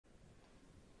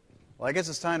Well, I guess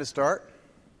it's time to start.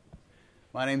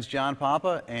 My name's John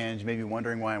Papa, and you may be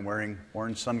wondering why I'm wearing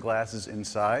orange sunglasses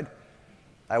inside.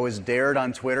 I was dared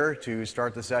on Twitter to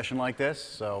start the session like this,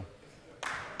 so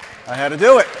I had to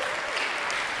do it.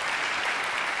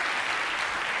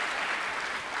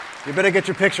 You better get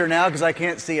your picture now, because I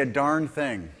can't see a darn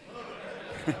thing.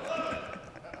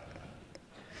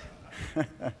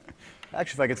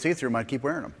 Actually, if I could see through them, I'd keep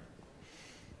wearing them.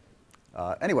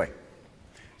 Anyway,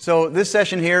 so this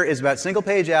session here is about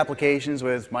single-page applications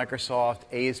with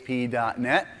Microsoft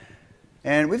ASP.NET.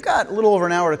 And we've got a little over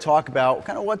an hour to talk about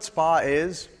kind of what SPA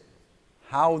is,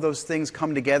 how those things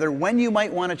come together, when you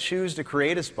might want to choose to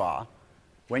create a SPA,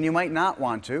 when you might not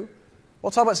want to. We'll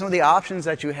talk about some of the options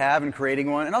that you have in creating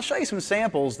one, and I'll show you some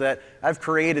samples that I've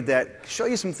created that show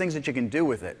you some things that you can do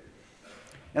with it.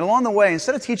 And along the way,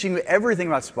 instead of teaching you everything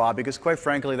about SPA, because quite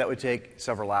frankly that would take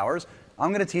several hours, I'm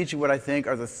going to teach you what I think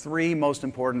are the three most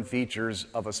important features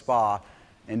of a SPA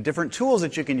and different tools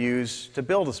that you can use to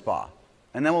build a SPA.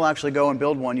 And then we'll actually go and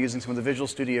build one using some of the Visual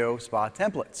Studio SPA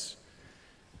templates.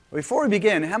 Before we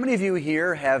begin, how many of you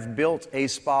here have built a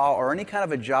SPA or any kind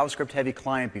of a JavaScript-heavy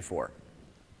client before?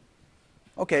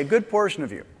 Okay, a good portion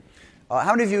of you.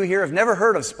 How many of you here have never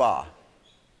heard of SPA?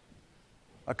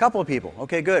 A couple of people.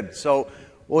 Okay, good. So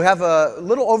we'll have a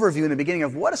little overview in the beginning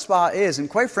of what a SPA is, and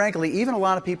quite frankly, even a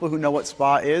lot of people who know what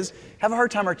SPA is have a hard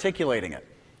time articulating it,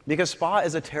 because SPA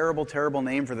is a terrible, terrible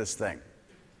name for this thing.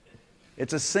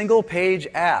 It's a single-page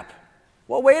app.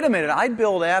 Well, wait a minute. I'd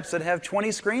build apps that have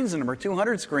 20 screens in them or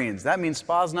 200 screens. That means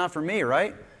SPA's not for me,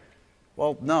 right?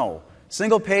 Well, no.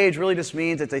 Single page really just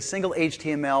means it's a single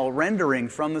HTML rendering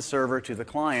from the server to the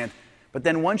client, but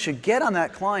then once you get on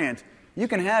that client, you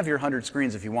can have your 100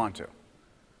 screens if you want to.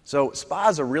 So SPA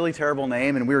is a really terrible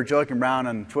name, and we were joking around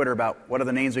on Twitter about what are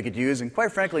the names we could use, and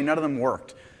quite frankly, none of them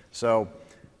worked. So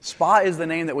SPA is the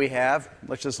name that we have.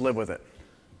 Let's just live with it.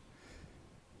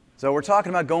 So we're talking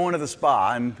about going to the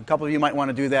spa, and a couple of you might want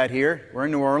to do that here. We're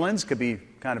in New Orleans. Could be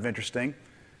kind of interesting.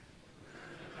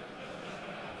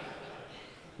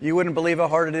 You wouldn't believe how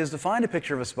hard it is to find a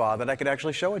picture of a spa that I could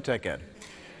actually show at TechEd.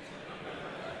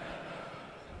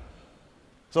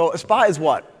 So a spa is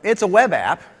what? It's a web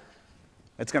app.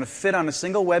 It's going to fit on a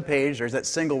single web page. There's that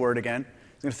single word again.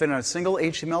 It's going to fit on a single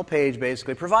HTML page,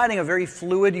 basically, providing a very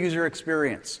fluid user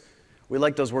experience. We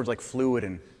like those words like fluid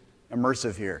and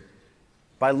immersive here,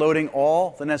 by loading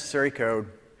all the necessary code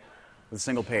with a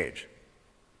single page.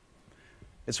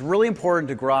 It's really important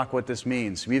to grok what this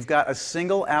means. We've got a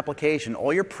single application.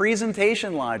 All your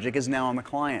presentation logic is now on the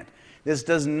client. This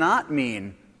does not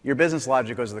mean your business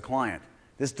logic goes to the client.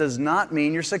 This does not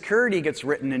mean your security gets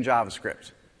written in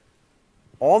JavaScript.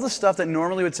 All the stuff that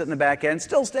normally would sit in the back end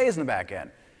still stays in the back end.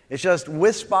 It's just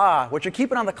with SPA, what you're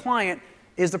keeping on the client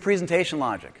is the presentation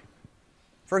logic.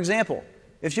 For example,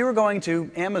 if you were going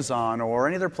to Amazon or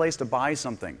any other place to buy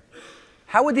something,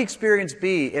 how would the experience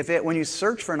be if when you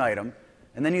search for an item,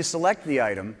 and then you select the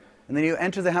item, and then you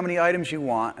enter how many items you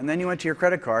want, and then you enter your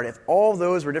credit card, if all of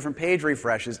those were different page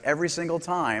refreshes every single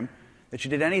time that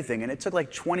you did anything, and it took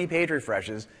like 20 page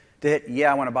refreshes to hit,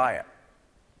 yeah, I want to buy it.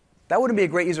 That wouldn't be a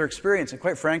great user experience, and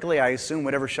quite frankly, I assume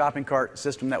whatever shopping cart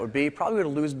system that would be probably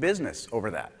would lose business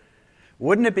over that.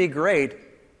 Wouldn't it be great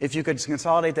if you could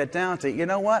consolidate that down to, you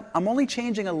know what, I'm only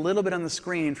changing a little bit on the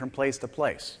screen from place to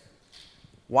place.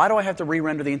 Why do I have to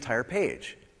re-render the entire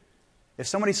page? If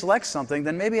somebody selects something,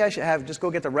 then maybe I should just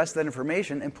go get the rest of that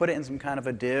information and put it in some kind of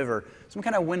a div or some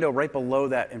kind of window right below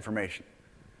that information.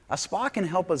 A SPA can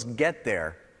help us get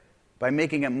there by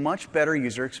making a much better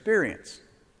user experience.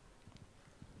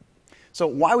 So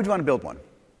why would you want to build one?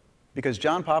 Because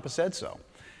John Papa said so.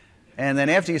 And then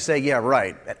after you say, yeah,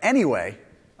 right. But anyway,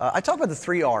 I talk about the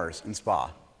 3 R's in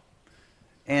SPA.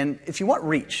 And if you want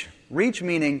reach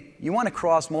meaning you want to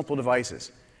cross multiple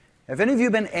devices. Have any of you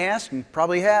been asked, and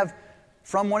probably have,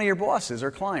 from one of your bosses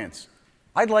or clients,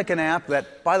 I'd like an app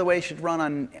that, by the way, should run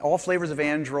on all flavors of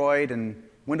Android and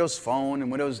Windows Phone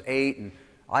and Windows 8 and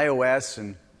iOS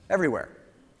and everywhere.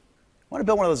 I want to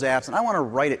build one of those apps, and I want to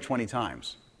write it 20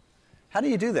 times. How do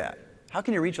you do that? How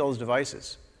can you reach all those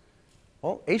devices?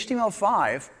 Well,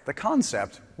 HTML5, the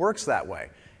concept, works that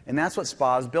way. And that's what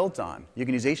SPA is built on. You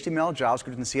can use HTML,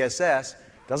 JavaScript, and CSS.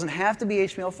 It doesn't have to be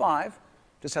HTML5. It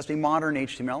just has to be modern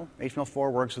HTML.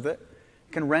 HTML4 works with it.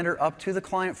 Can render up to the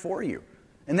client for you.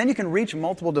 And then you can reach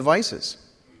multiple devices.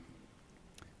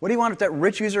 What do you want with that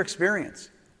rich user experience?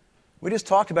 We just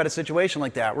talked about a situation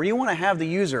like that, where you want to have the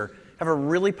user have a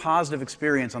really positive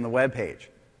experience on the web page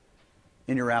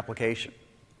in your application.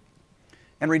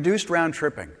 And reduced round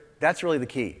tripping. That's really the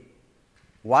key.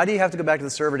 Why do you have to go back to the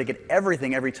server to get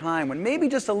everything every time when maybe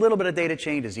just a little bit of data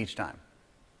changes each time?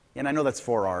 And I know that's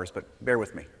 4 R's, but bear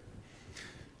with me.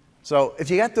 So if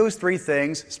you got those 3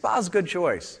 things, spa is a good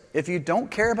choice. If you don't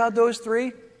care about those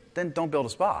 3, then don't build a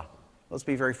spa. Let's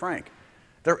be very frank.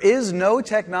 There is no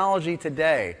technology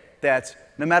today that's,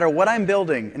 no matter what I'm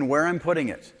building and where I'm putting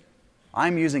it,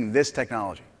 I'm using this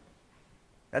technology.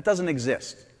 That doesn't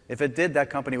exist. If it did, that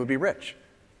company would be rich,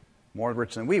 more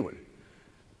rich than we would.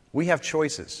 We have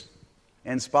choices,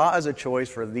 and spa is a choice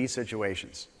for these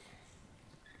situations.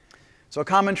 So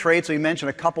common traits, we mentioned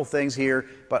a couple things here,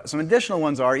 but some additional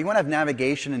ones are you want to have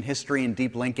navigation and history and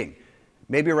deep linking.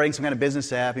 Maybe you're writing some kind of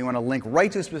business app, you want to link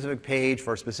right to a specific page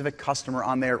for a specific customer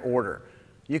on their order.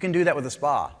 You can do that with a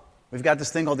spa. We've got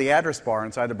this thing called the address bar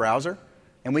inside the browser,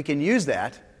 and we can use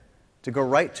that to go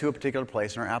right to a particular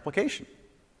place in our application.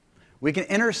 We can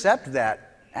intercept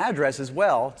that address as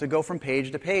well to go from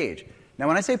page to page. Now,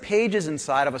 when I say pages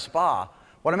inside of a spa,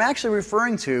 what I'm actually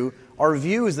referring to are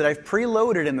views that I've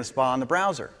preloaded in the spa in the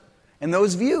browser. And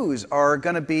those views are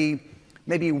going to be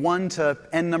maybe 1 to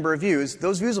n number of views.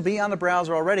 Those views will be on the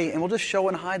browser already, and we'll just show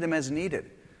and hide them as needed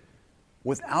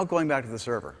without going back to the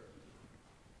server.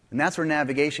 And that's where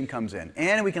navigation comes in.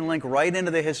 And we can link right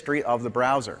into the history of the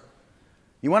browser.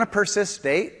 You want to persist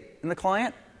state in the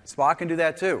client? Spa can do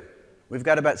that too. We've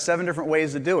got about 7 different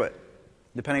ways to do it,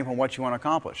 depending upon what you want to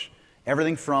accomplish.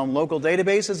 Everything from local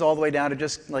databases all the way down to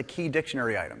just like key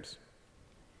dictionary items.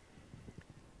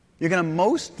 You're going to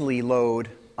mostly load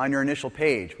on your initial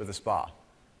page with a spa.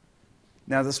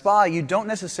 Now, the spa, you don't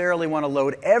necessarily want to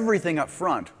load everything up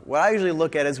front. What I usually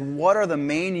look at is what are the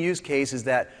main use cases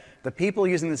that the people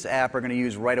using this app are going to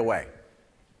use right away.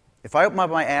 If I open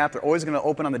up my app, they're always going to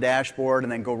open on the dashboard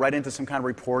and then go right into some kind of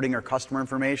reporting or customer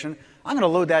information. I'm going to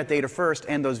load that data first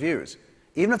and those views.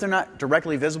 Even if they're not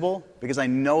directly visible, because I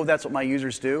know that's what my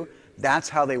users do, that's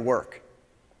how they work.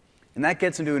 And that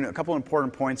gets into a couple of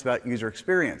important points about user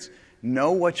experience.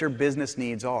 Know what your business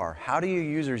needs are. How do your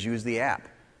users use the app?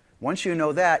 Once you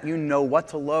know that, you know what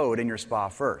to load in your spa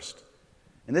first.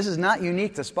 And this is not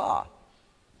unique to spa.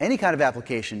 Any kind of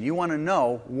application, you want to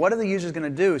know what are the users going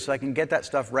to do so I can get that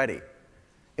stuff ready.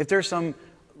 If there's some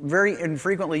very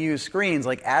infrequently used screens,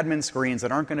 like admin screens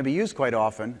that aren't going to be used quite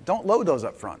often, don't load those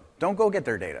up front. Don't go get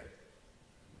their data.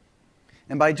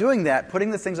 And by doing that,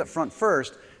 putting the things up front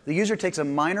first, the user takes a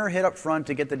minor hit up front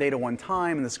to get the data one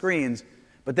time in the screens,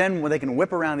 but then they can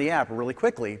whip around the app really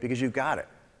quickly because you've got it.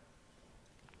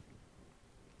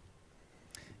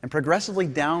 And progressively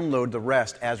download the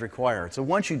rest as required. So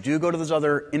once you do go to those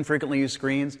other infrequently used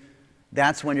screens,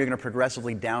 that's when you're going to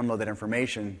progressively download that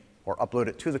information or upload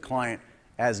it to the client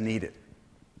as needed.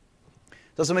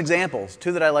 So some examples,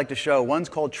 2 that I like to show. One's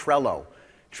called Trello.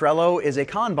 Trello is a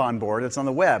Kanban board that's on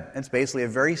the web. It's basically a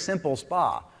very simple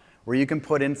spa where you can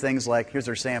put in things like, here's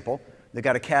their sample. They've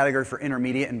got a category for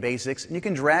intermediate and basics, and you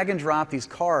can drag and drop these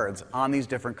cards on these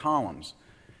different columns.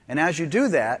 And as you do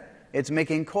that, it's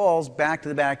making calls back to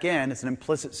the back end. It's an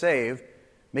implicit save,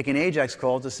 making an AJAX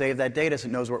call to save that data so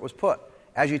it knows where it was put.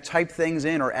 As you type things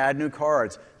in or add new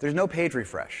cards, there's no page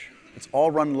refresh. It's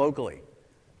all run locally.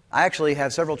 I actually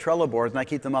have several Trello boards, and I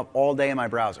keep them up all day in my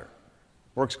browser.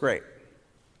 Works great.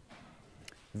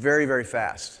 Very, very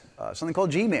fast. Something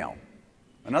called Gmail,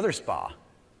 another spa.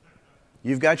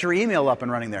 You've got your email up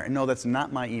and running there. And no, that's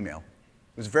not my email.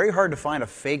 It was very hard to find a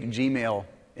fake Gmail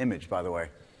image, by the way.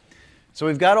 So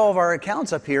we've got all of our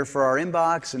accounts up here for our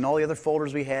inbox and all the other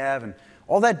folders we have. And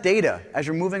all that data, as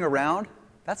you're moving around,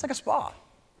 that's like a spa.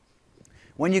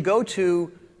 When you go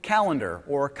to Calendar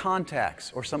or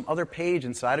Contacts or some other page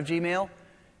inside of Gmail,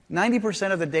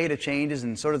 90% of the data changes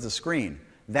and so does the screen.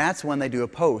 That's when they do a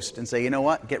post and say, you know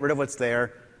what, get rid of what's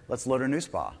there, let's load a new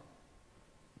spa.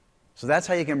 So that's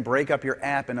how you can break up your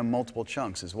app into multiple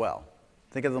chunks as well.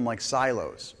 Think of them like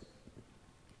silos.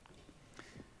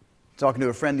 Talking to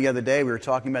a friend the other day, we were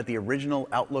talking about the original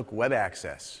Outlook web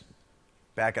access.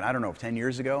 Back in, I don't know, 10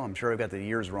 years ago. I'm sure I've got the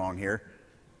years wrong here.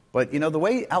 But, you know, the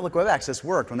way Outlook web access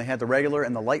worked when they had the regular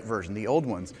and the light version, the old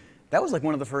ones, that was like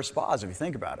one of the first spas if you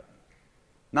think about it.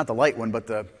 Not the light one, but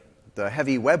the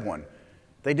heavy web one.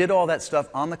 They did all that stuff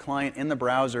on the client in the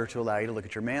browser to allow you to look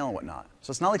at your mail and whatnot.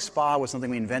 So it's not like spa was something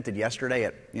we invented yesterday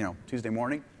at, Tuesday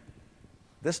morning.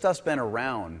 This stuff's been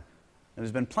around, and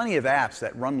there's been plenty of apps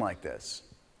that run like this.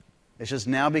 It's just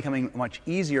now becoming much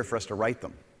easier for us to write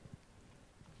them.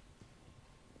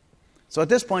 So at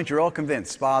this point, you're all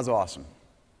convinced spa's awesome.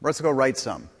 Let's go write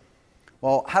some.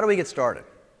 Well, how do we get started?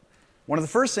 One of the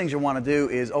first things you'll want to do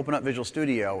is open up Visual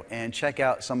Studio and check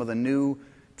out some of the new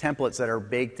templates that are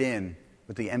baked in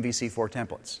with the MVC4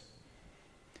 templates.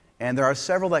 And there are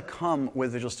several that come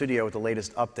with Visual Studio with the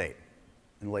latest update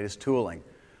and the latest tooling.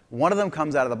 One of them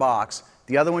comes out of the box.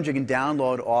 The other ones you can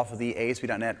download off of the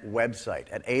ASP.NET website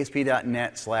at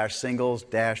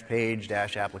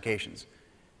asp.NET/singles-page-applications.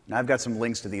 And I've got some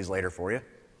links to these later for you.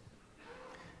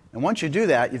 And once you do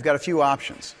that, you've got a few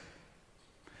options.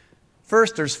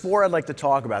 First, there's 4 I'd like to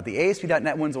talk about. The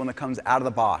ASP.NET one's the one that comes out of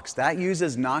the box. That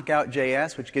uses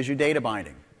Knockout.js, which gives you data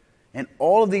binding. And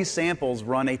all of these samples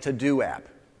run a to-do app.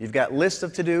 You've got lists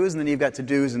of to-dos, and then you've got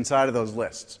to-dos inside of those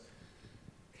lists.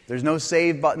 There's no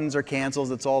save buttons or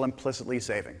cancels. It's all implicitly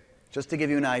saving, just to give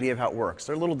you an idea of how it works.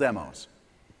 They're little demos.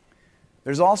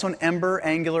 There's also an Ember,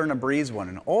 Angular, and a Breeze one.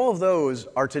 And all of those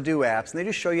are to-do apps, and they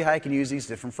just show you how you can use these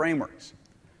different frameworks.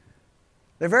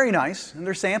 They're very nice, and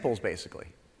they're samples, basically.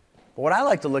 But what I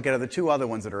like to look at are the 2 other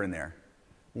ones that are in there.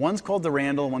 One's called the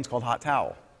Randall, one's called Hot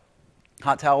Towel.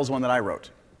 Hot Towel is one that I wrote,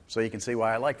 so you can see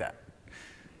why I like that.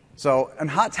 So in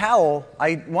Hot Towel,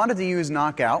 I wanted to use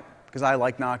Knockout, because I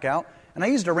like Knockout, and I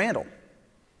used Durandal.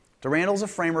 Durandal is a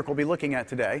framework we'll be looking at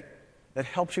today that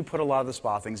helps you put a lot of the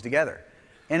SPA things together.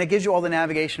 And it gives you all the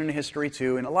navigation and history,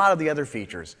 too, and a lot of the other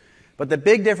features. But the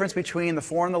big difference between the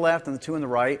 4 on the left and the 2 on the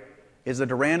right is the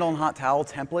Durandal and Hot Towel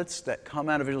templates that come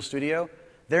out of Visual Studio.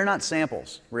 They're not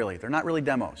samples, really. They're not really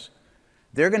demos.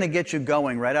 They're going to get you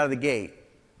going right out of the gate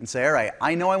and say, all right,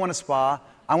 I know I want a SPA.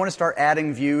 I want to start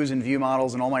adding views and view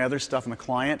models and all my other stuff in the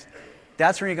client.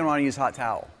 That's when you're going to want to use Hot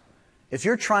Towel. If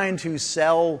you're trying to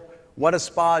sell what does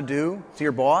SPA do to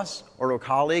your boss or to a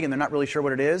colleague and they're not really sure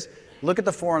what it is, look at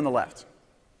the 4 on the left.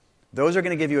 Those are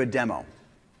going to give you a demo.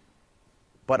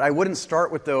 But I wouldn't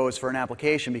start with those for an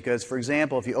application because, for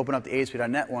example, if you open up the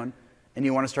ASP.NET one and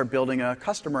you want to start building a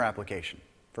customer application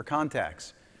for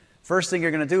contacts, first thing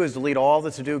you're going to do is delete all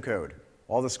the to-do code,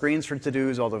 all the screens for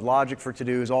to-dos, all the logic for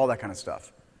to-dos, all that kind of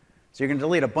stuff. So you're going to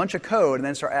delete a bunch of code and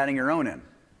then start adding your own in.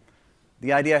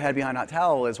 The idea I had behind Hot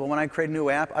Towel is, well, when I create a new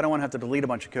app, I don't want to have to delete a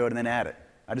bunch of code and then add it.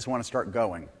 I just want to start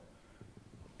going.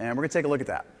 And we're going to take a look at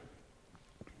that.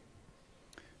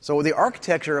 So with the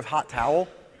architecture of Hot Towel,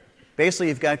 basically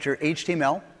you've got your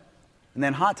HTML, and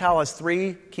then Hot Towel has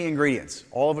 3 key ingredients,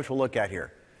 all of which we'll look at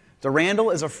here. Durandal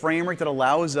is a framework that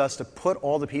allows us to put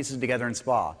all the pieces together in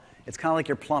SPA. It's kind of like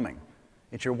your plumbing.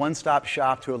 It's your one-stop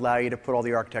shop to allow you to put all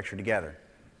the architecture together.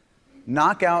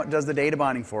 Knockout does the data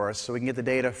binding for us, so we can get the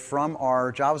data from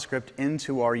our JavaScript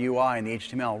into our UI and the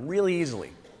HTML really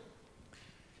easily.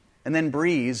 And then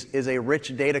Breeze is a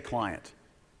rich data client.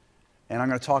 And I'm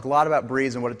going to talk a lot about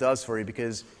Breeze and what it does for you,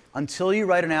 because until you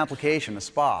write an application, a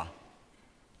SPA,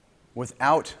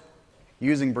 without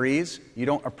using Breeze, you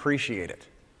don't appreciate it.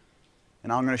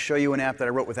 And I'm going to show you an app that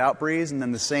I wrote without Breeze, and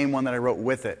then the same one that I wrote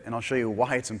with it, and I'll show you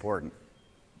why it's important.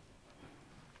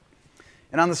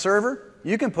 And on the server,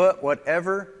 you can put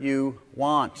whatever you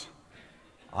want.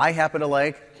 I happen to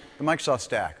like the Microsoft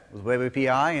stack with Web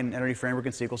API and Entity Framework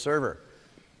and SQL Server.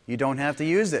 You don't have to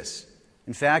use this.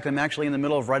 In fact, I'm actually in the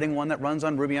middle of writing one that runs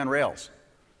on Ruby on Rails.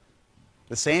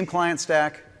 The same client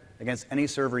stack against any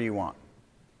server you want.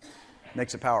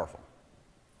 Makes it powerful.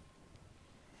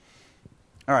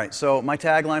 All right, so my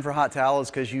tagline for Hot Towel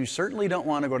is because you certainly don't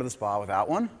want to go to the SPA without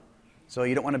one. So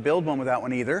you don't want to build one without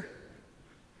one either.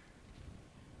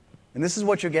 And this is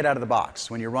what you get out of the box.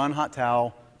 When you run Hot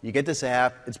Towel, you get this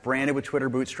app. It's branded with Twitter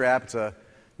Bootstrap. It's a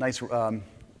nice,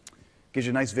 gives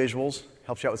you nice visuals,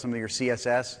 helps you out with some of your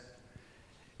CSS.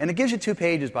 And it gives you 2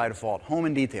 pages by default, home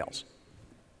and details.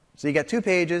 So you got 2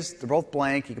 pages. They're both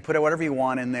blank. You can put whatever you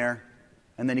want in there,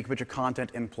 and then you can put your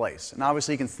content in place. And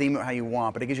obviously, you can theme it how you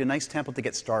want, but it gives you a nice template to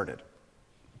get started.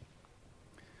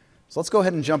 So let's go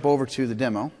ahead and jump over to the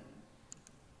demo.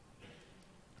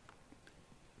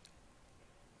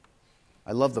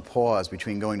 I love the pause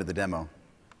between going to the demo.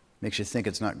 Makes you think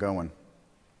it's not going.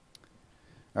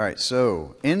 All right,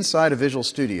 so inside of Visual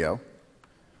Studio,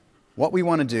 what we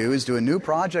want to do is do a new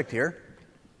project here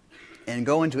and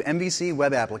go into MVC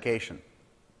Web Application.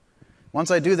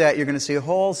 Once I do that, you're going to see a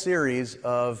whole series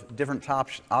of different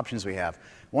options we have,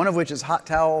 one of which is Hot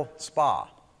Towel SPA.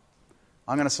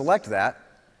 I'm going to select that,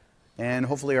 and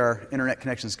hopefully our internet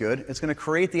connection is good. It's going to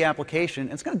create the application.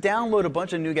 It's going to download a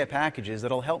bunch of NuGet packages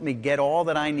that will help me get all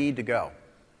that I need to go.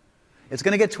 It's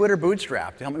going to get Twitter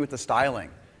Bootstrap to help me with the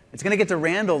styling. It's going to get the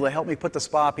Randall to help me put the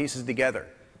SPA pieces together.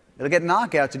 It'll get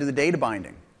Knockout to do the data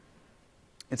binding.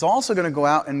 It's also going to go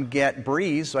out and get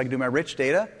Breeze so I can do my rich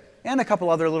data, and a couple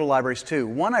other little libraries too.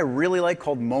 One I really like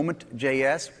called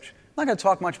Moment.js, which I'm not going to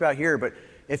talk much about here, but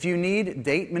if you need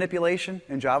date manipulation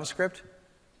in JavaScript,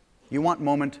 you want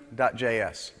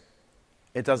Moment.js.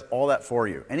 It does all that for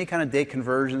you. Any kind of date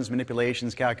conversions,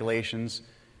 manipulations, calculations,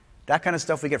 that kind of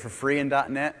stuff we get for free in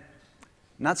 .NET.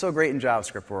 Not so great in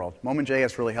JavaScript world.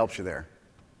 Moment.js really helps you there.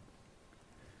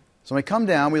 So when we come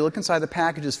down, we look inside the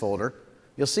packages folder.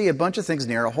 you'll see a bunch of things in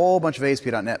here, a whole bunch of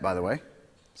ASP.NET, by the way.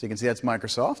 So you can see that's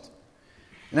Microsoft.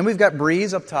 And then we've got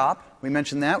Breeze up top. We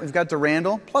mentioned that. We've got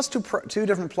Durandal, plus two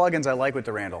different plugins I like with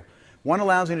Durandal. One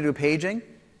allows me to do paging,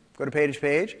 go to page to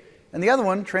page. And the other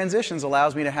one, Transitions,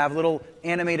 allows me to have little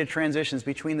animated transitions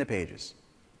between the pages.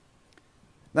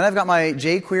 Then I've got my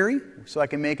jQuery, so I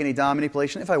can make any DOM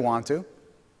manipulation if I want to.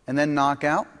 And then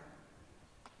Knockout.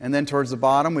 And then towards the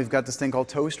bottom, we've got this thing called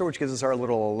Toaster, which gives us our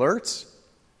little alerts.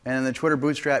 And then the Twitter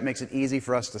Bootstrap makes it easy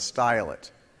for us to style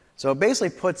it. So it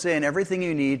basically puts in everything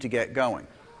you need to get going.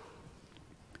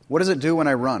 What does it do when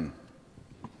I run?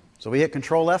 So we hit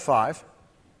Control F5.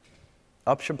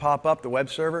 Up should pop up the web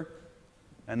server.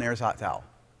 And there's Hot Towel.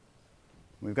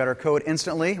 We've got our code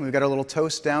instantly. We've got our little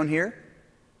toast down here.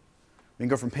 We can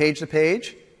go from page to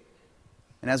page.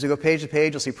 And as we go page to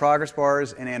page, you'll see progress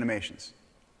bars and animations.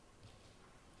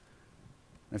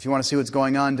 If you want to see what's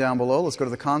going on down below, let's go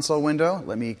to the console window.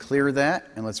 Let me clear that,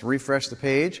 and let's refresh the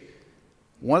page.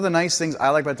 One of the nice things I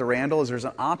like about Durandal is there's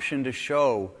an option to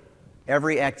show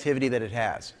every activity that it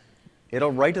has.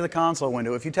 It'll write to the console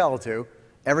window, if you tell it to,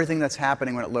 everything that's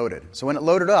happening when it loaded. So when it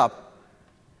loaded up,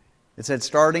 it said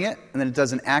starting it, and then it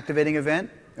does an activating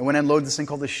event. And when I load this thing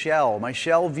called the shell, my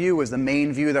shell view is the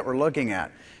main view that we're looking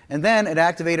at. And then it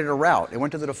activated a route. It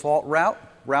went to the default route.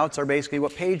 Routes are basically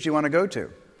what page you want to go to.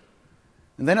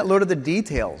 And then it loaded the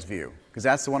details view, because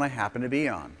that's the one I happen to be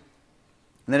on.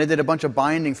 And then it did a bunch of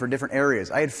binding for different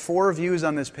areas. I had 4 views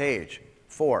on this page.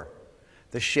 4.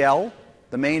 The shell,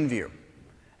 the main view. And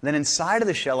then inside of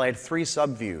the shell, I had 3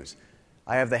 subviews.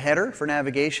 I have the header for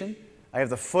navigation, I have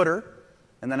the footer,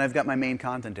 and then I've got my main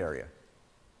content area.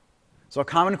 So a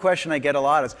common question I get a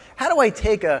lot is, how do I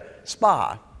take a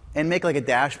spa and make like a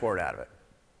dashboard out of it?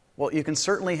 Well, you can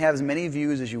certainly have as many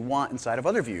views as you want inside of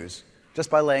other views just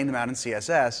by laying them out in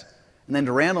CSS. And then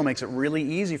Durandal makes it really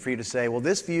easy for you to say, well,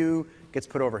 this view gets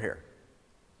put over here.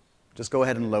 Just go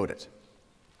ahead and load it.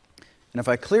 And if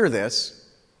I clear this,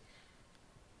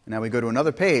 and now we go to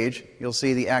another page, you'll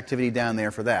see the activity down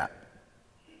there for that.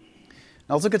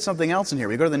 Now let's look at something else in here.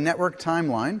 We go to the network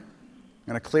timeline. I'm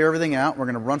going to clear everything out. We're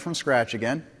going to run from scratch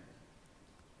again.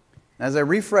 As I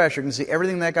refresh, you can see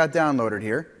everything that got downloaded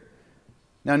here.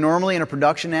 Now, normally in a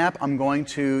production app, I'm going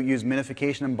to use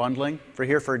minification and bundling. For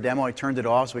here, for a demo, I turned it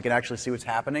off so we can actually see what's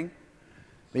happening.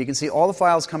 But you can see all the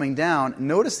files coming down.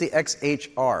 Notice the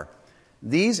XHR.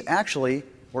 These actually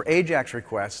were AJAX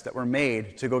requests that were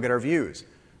made to go get our views.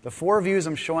 The 4 views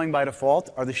I'm showing by default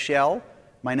are the shell,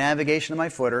 my navigation, and my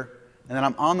footer. And then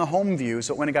I'm on the home view,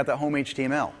 so it went and got that home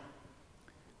HTML.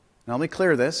 Now let me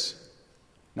clear this.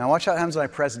 Now watch what happens when I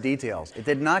press details. It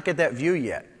did not get that view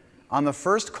yet. On the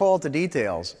first call to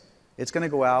details, it's going to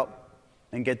go out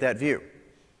and get that view.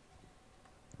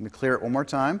 Let me clear it one more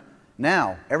time.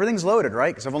 Now, everything's loaded,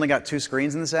 right? Because I've only got 2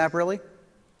 screens in this app, really.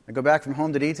 I go back from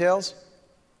home to details.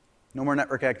 No more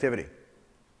network activity.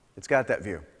 It's got that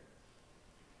view.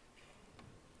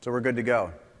 So we're good to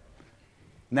go.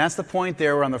 And that's the point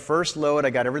there where on the first load, I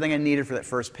got everything I needed for that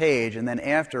first page, and then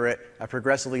after it, I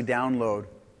progressively download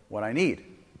what I need.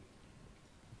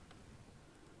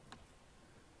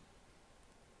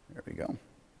 There we go.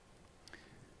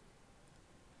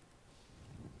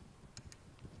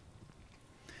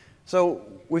 So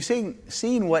we've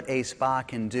seen what a spa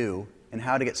can do and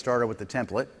how to get started with the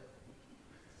template.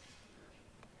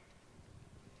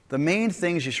 The main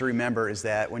things you should remember is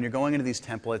that when you're going into these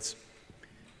templates,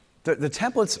 the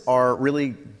templates are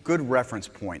really good reference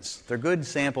points. They're good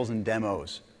samples and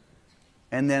demos.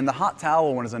 And then the hot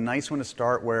towel one is a nice one to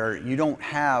start where you don't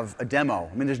have a demo.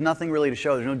 I mean, there's nothing really to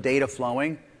show. There's no data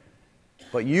flowing.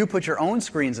 But you put your own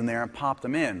screens in there and pop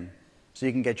them in so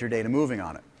you can get your data moving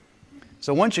on it.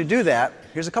 So once you do that,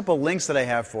 here's a couple of links that I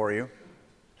have for you.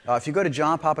 If you go to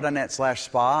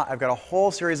johnpapa.net/spa, I've got a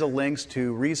whole series of links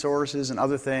to resources and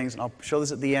other things, and I'll show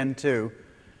this at the end too,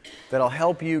 that'll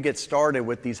help you get started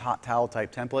with these hot towel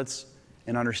type templates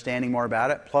and understanding more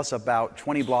about it, plus about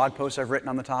 20 blog posts I've written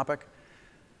on the topic.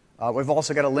 We've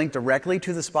also got a link directly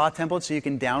to the spa template so you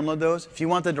can download those. If you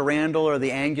want the Durandal or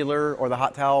the Angular or the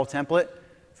hot towel template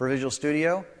for Visual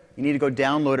Studio, you need to go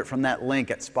download it from that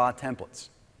link at Spa Templates.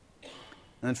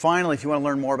 And then finally, if you want to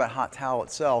learn more about hot towel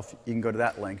itself, you can go to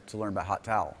that link to learn about hot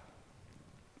towel.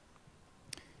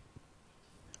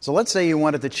 So let's say you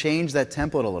wanted to change that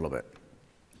template a little bit.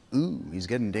 Ooh, he's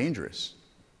getting dangerous.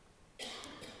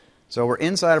 So we're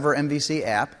inside of our MVC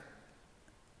app.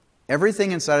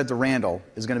 Everything inside of Durandal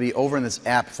is going to be over in this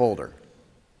app folder,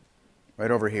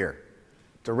 right over here.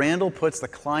 Durandal puts the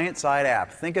client-side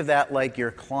app, think of that like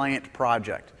your client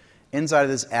project, inside of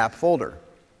this app folder.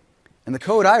 And the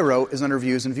code I wrote is under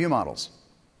Views and View Models.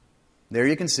 There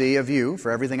you can see a view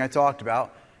for everything I talked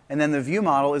about. And then the view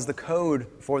model is the code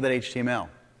for that HTML.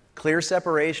 Clear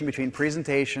separation between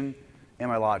presentation and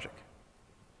my logic.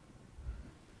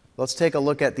 Let's take a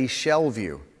look at the shell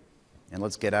view. And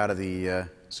let's get out of the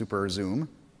super zoom.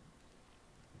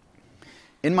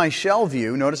 In my shell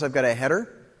view, notice I've got a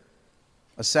header,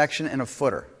 a section, and a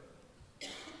footer.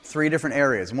 3 different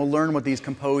areas. And we'll learn what these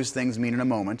composed things mean in a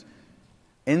moment.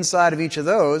 Inside of each of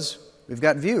those, we've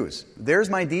got views. There's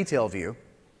my detail view.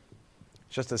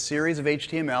 It's just a series of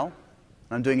HTML.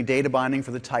 I'm doing a data binding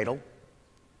for the title.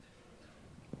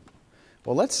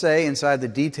 Well, let's say inside the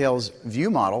details view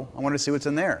model, I want to see what's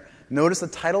in there. Notice the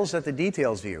title's at the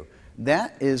details view.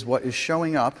 That is what is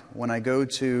showing up when I go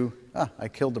to, I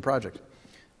killed the project.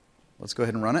 Let's go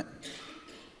ahead and run it.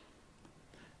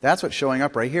 That's what's showing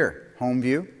up right here. Home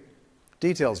view,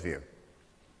 details view.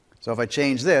 So if I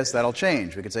change this, that'll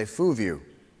change. We could say foo view.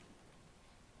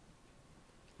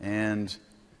 And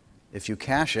if you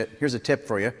cache it, here's a tip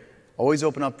for you. Always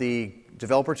open up the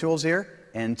developer tools here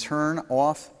and turn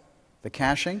off the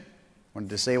caching. I want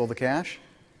to disable the cache.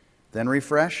 Then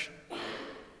refresh.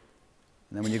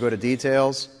 And then when you go to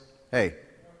details, hey.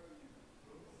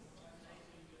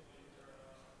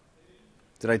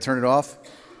 Did I turn it off?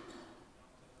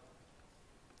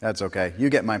 That's okay. You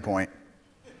get my point.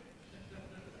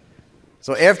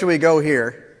 So after we go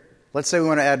here, let's say we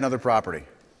want to add another property.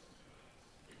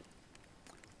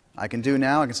 I can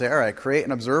say, all right, create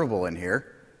an observable in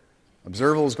here.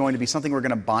 Observable is going to be something we're going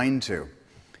to bind to.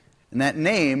 And that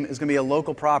name is going to be a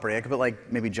local property. I could put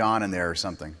like maybe John in there or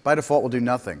something. By default, we'll do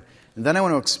nothing. And then I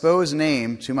want to expose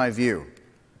name to my view.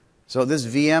 So this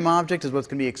VM object is what's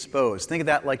going to be exposed. Think of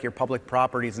that like your public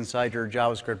properties inside your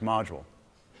JavaScript module.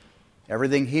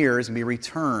 Everything here is going to be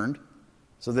returned.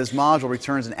 So this module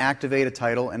returns an activate, a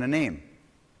title, and a name.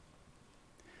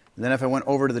 And then if I went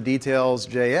over to the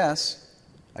details.js,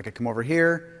 I could come over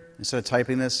here. Instead of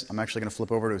typing this, I'm actually going to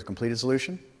flip over to a completed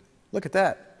solution. Look at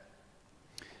that.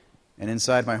 And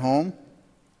inside my home,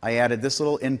 I added this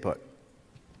little input.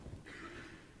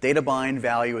 Data bind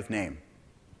value with name.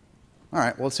 All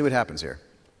right, well, let's see what happens here.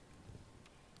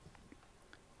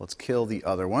 Let's kill the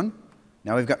other one.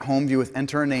 Now we've got home view with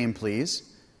enter a name, please.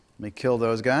 Let me kill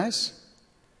those guys.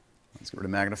 Let's get rid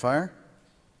of magnifier.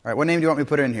 All right, what name do you want me to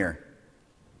put in here?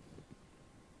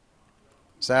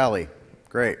 Sally.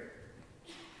 Great.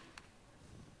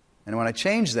 And when I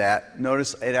change that,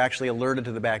 notice it actually alerted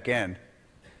to the back end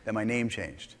that my name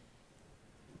changed.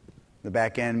 The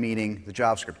back end meaning the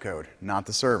JavaScript code, not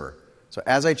the server. So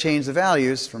as I change the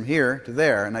values from here to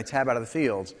there, and I tab out of the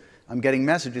fields, I'm getting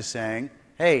messages saying,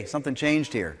 hey, something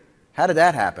changed here. How did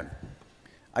that happen?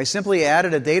 I simply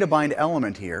added a data bind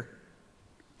element here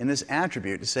in this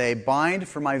attribute to say, bind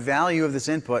for my value of this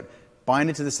input, bind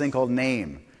it to this thing called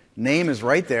name. Name is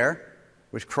right there,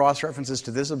 which cross-references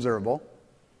to this observable.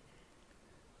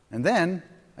 And then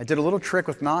I did a little trick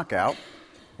with knockout.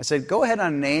 I said, go ahead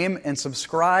on name and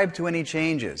subscribe to any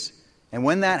changes. And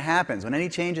when that happens, when any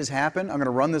changes happen, I'm going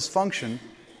to run this function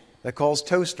that calls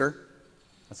toaster.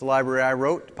 That's the library I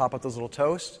wrote to pop up those little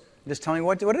toasts. Just tell me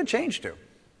what did it change to.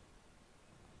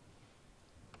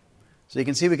 So you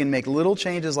can see we can make little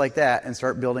changes like that and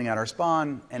start building out our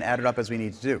spawn and add it up as we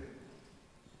need to do.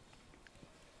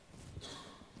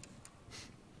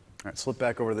 All right, slip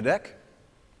back over the deck.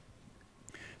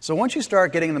 So once you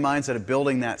start getting in the mindset of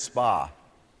building that spa,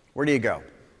 where do you go?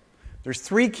 There's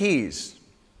 3 keys.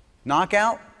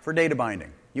 Knockout for data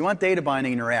binding. You want data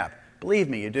binding in your app. Believe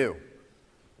me, you do.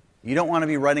 You don't want to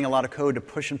be writing a lot of code to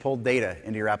push and pull data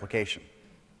into your application.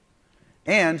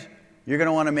 And you're going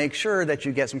to want to make sure that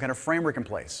you get some kind of framework in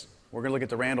place. We're going to look at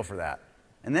the Randall for that.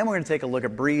 And then we're going to take a look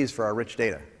at Breeze for our rich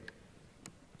data.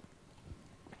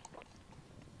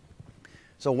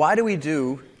 So why do we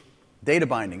do data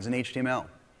bindings in HTML?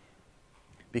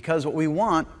 Because what we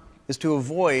want is to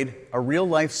avoid a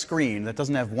real-life screen that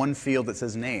doesn't have one field that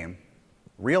says name.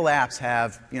 Real apps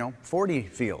have, 40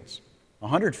 fields,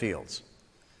 100 fields.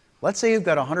 Let's say you've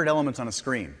got 100 elements on a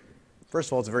screen. First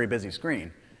of all, it's a very busy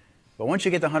screen. But once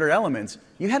you get the 100 elements,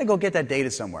 you had to go get that data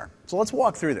somewhere. So let's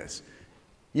walk through this.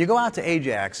 You go out to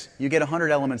Ajax, you get 100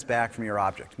 elements back from your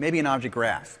object, maybe an object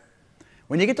graph.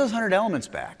 When you get those 100 elements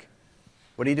back,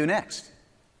 what do you do next?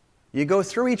 You go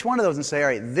through each one of those and say, all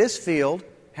right, this field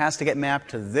has to get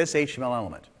mapped to this HTML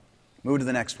element. Move to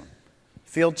the next one.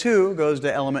 Field 2 goes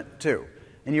to element 2.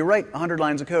 And you write 100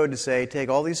 lines of code to say, take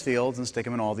all these fields and stick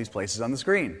them in all these places on the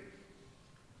screen.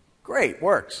 Great,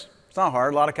 works. It's not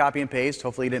hard, a lot of copy and paste.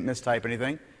 Hopefully you didn't mistype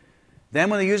anything. Then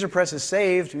when the user presses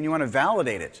saved and you want to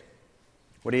validate it,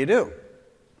 what do?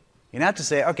 You have to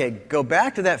say, okay, go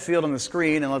back to that field on the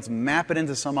screen and let's map it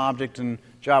into some object in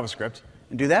JavaScript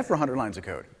and do that for 100 lines of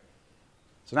code.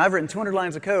 So now I've written 200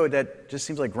 lines of code that just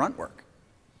seems like grunt work.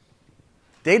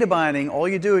 Data binding, all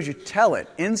you do is you tell it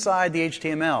inside the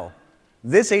HTML,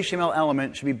 this HTML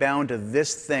element should be bound to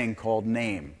this thing called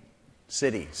name,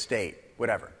 city, state,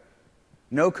 whatever.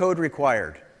 No code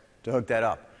required to hook that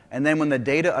up. And then when the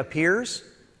data appears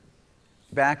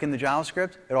back in the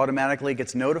JavaScript, it automatically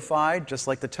gets notified, just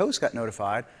like the toast got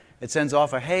notified. It sends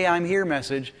off a, hey, I'm here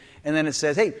message, and then it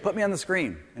says, hey, put me on the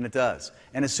screen, and it does.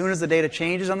 And as soon as the data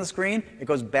changes on the screen, it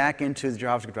goes back into the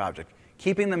JavaScript object,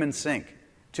 keeping them in sync.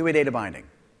 Two-way data binding.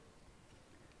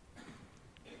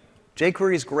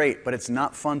 jQuery is great, but it's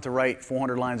not fun to write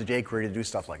 400 lines of jQuery to do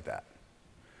stuff like that.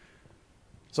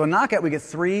 So in Knockout, we get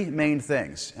three main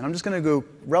things. And I'm just going to go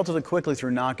relatively quickly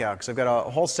through Knockout, because I've got a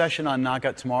whole session on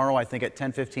Knockout tomorrow, I think at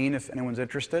 10:15, if anyone's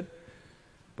interested.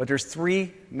 But there's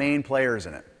three main players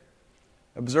in it.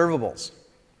 Observables.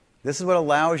 This is what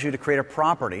allows you to create a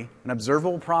property. An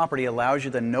observable property allows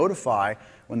you to notify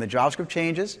when the JavaScript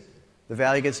changes, the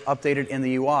value gets updated in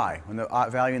the UI. When the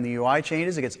value in the UI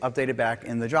changes, it gets updated back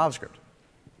in the JavaScript.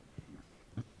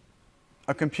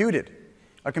 A computed.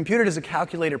 A computed is a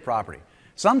calculated property.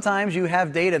 Sometimes you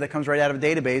have data that comes right out of a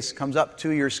database, comes up to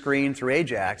your screen through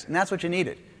Ajax, and that's what you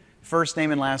needed. First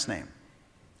name and last name.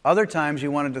 Other times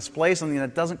you want to display something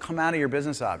that doesn't come out of your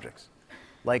business objects,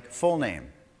 like full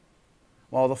name.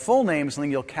 Well, the full name is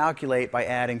something you'll calculate by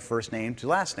adding first name to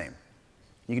last name.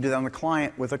 You can do that on the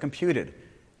client with a computed,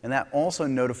 and that also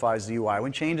notifies the UI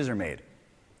when changes are made.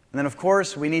 And then, of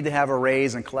course, we need to have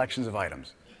arrays and collections of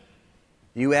items.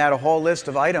 You add a whole list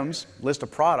of items, list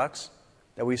of products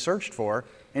that we searched for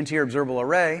into your observable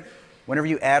array. Whenever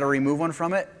you add or remove one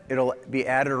from it, it'll be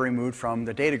added or removed from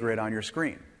the data grid on your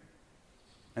screen,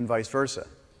 and vice versa.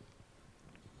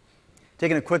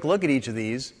 Taking a quick look at each of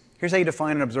these, here's how you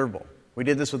define an observable. We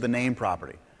did this with the name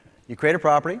property. You create a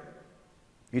property,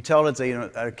 you tell it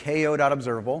it's a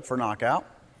ko.observable for Knockout,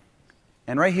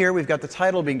 and right here we've got the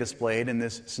title being displayed in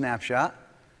this snapshot.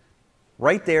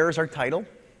 Right there is our title,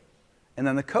 and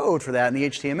then the code for that in the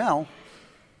HTML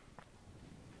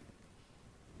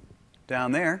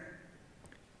down there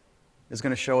is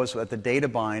going to show us that the data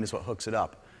bind is what hooks it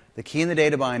up. The key in the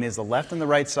data bind is the left and the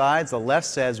right sides. The left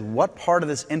says, what part of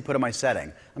this input am I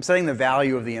setting? I'm setting the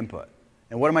value of the input.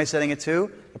 And what am I setting it to?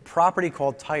 A property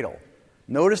called title.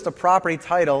 Notice the property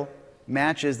title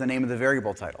matches the name of the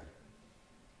variable title.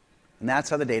 And that's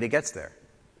how the data gets there.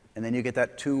 And then you get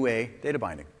that two-way data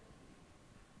binding.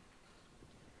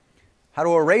 How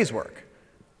do arrays work?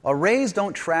 Arrays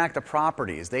don't track the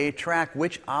properties. They track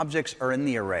which objects are in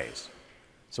the arrays.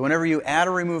 So whenever you add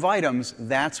or remove items,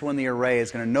 that's when the array is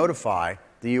going to notify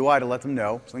the UI to let them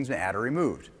know something's been added or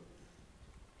removed.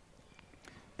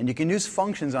 And you can use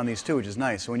functions on these too, which is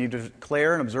nice. So when you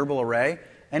declare an observable array,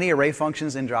 any array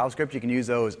functions in JavaScript, you can use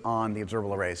those on the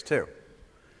observable arrays too.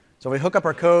 So if we hook up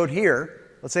our code here,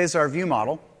 let's say it's our view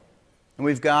model, and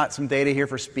we've got some data here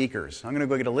for speakers. I'm going to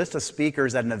go get a list of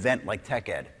speakers at an event like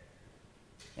TechEd.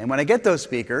 And when I get those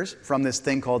speakers from this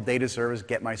thing called data service,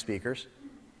 get my speakers,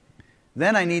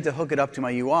 then I need to hook it up to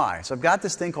my UI. So I've got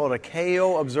this thing called a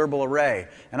ko observable array,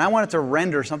 and I want it to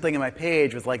render something in my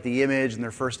page with like the image and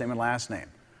their first name and last name.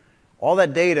 All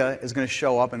that data is going to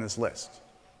show up in this list.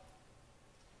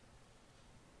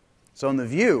 So in the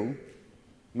view,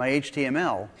 my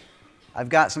HTML, I've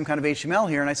got some kind of HTML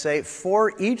here, and I say,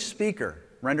 for each speaker,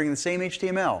 rendering the same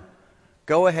HTML,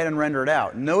 go ahead and render it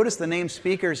out. Notice the name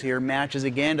speakers here matches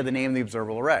again to the name of the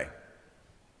observable array.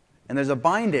 And there's a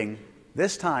binding.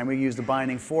 This time we use the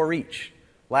binding for each.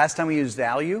 Last time we used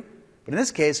value, but in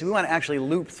this case we want to actually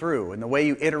loop through, and the way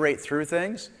you iterate through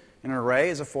things in an array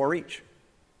is a for each.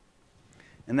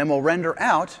 And then we'll render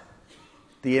out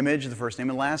the image, the first name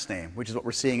and last name, which is what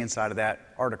we're seeing inside of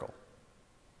that article.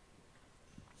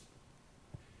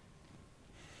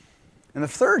 And the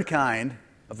third kind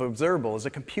of observable is a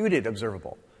computed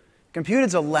observable.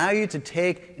 Computeds allow you to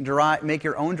take and make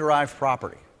your own derived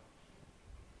property.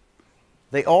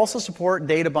 They also support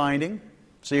data binding,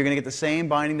 so you're going to get the same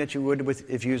binding that you would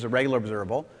if you use a regular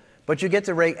observable, but you get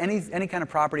to rate any kind of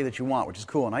property that you want, which is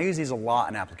cool. And I use these a lot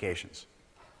in applications.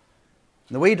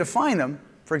 And the way you define them,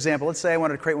 for example, let's say I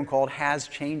wanted to create one called has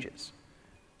changes.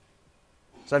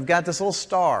 So I've got this little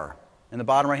star in the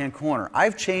bottom right-hand corner.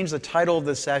 I've changed the title of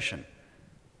this session.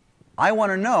 I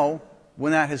want to know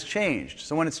when that has changed.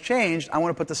 So when it's changed, I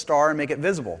want to put the star and make it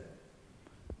visible.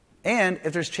 And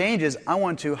if there's changes, I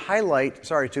want to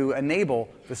to enable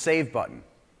the save button.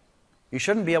 You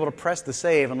shouldn't be able to press the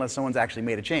save unless someone's actually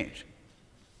made a change.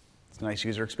 It's a nice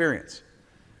user experience.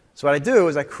 So what I do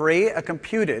is I create a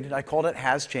computed, I called it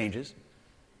has changes,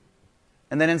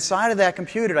 and then inside of that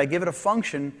computed, I give it a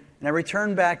function, and I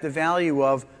return back the value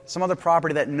of some other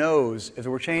property that knows if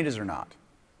there were changes or not.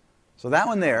 So that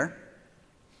one there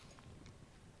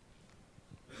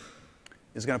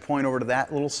is going to point over to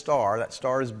that little star. That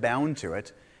star is bound to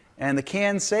it. And the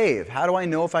can save. How do I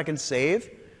know if I can save?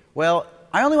 Well,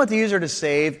 I only want the user to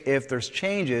save if there's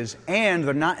changes and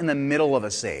they're not in the middle of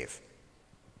a save.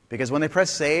 Because when they press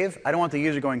save, I don't want the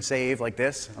user going save like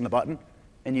this on the button,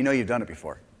 and you know you've done it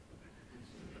before.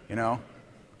 You know?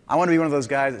 I want to be one of those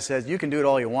guys that says, you can do it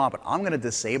all you want, but I'm going to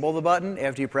disable the button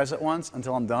after you press it once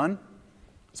until I'm done,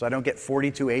 so I don't get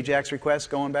 42 AJAX requests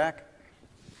going back.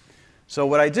 So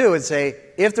what I do is say,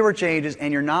 if there were changes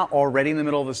and you're not already in the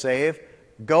middle of a save,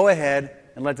 go ahead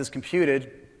and let this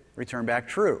computed return back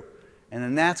true. And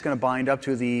then that's going to bind up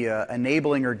to the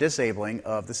enabling or disabling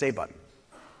of the save button.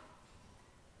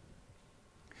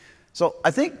 So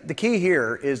I think the key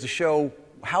here is to show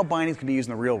how bindings can be used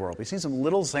in the real world. We've seen some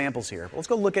little samples here, but let's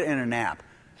go look at it in an app,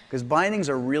 because bindings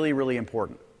are really, really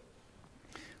important.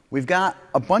 We've got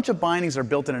a bunch of bindings that are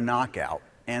built in a knockout,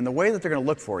 and the way that they're going to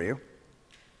look for you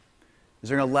is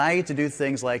they're going to allow you to do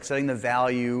things like setting the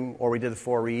value, or we did the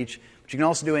for each, but you can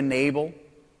also do enable.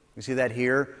 You see that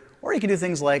here. Or you can do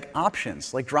things like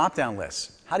options, like drop-down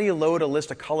lists. How do you load a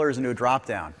list of colors into a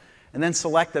drop-down? And then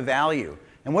select the value.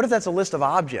 And what if that's a list of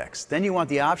objects? Then you want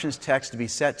the options text to be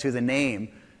set to the name,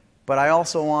 but I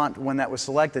also want, when that was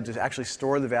selected, to actually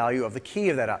store the value of the key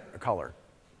of that color.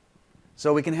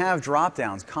 So we can have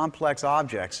drop-downs, complex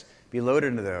objects, be loaded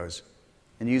into those,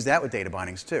 and use that with data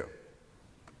bindings too.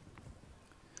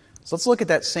 So let's look at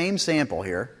that same sample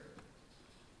here.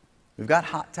 We've got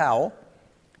hot towel,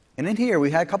 and in here we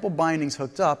had a couple bindings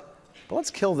hooked up, but let's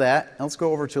kill that, and let's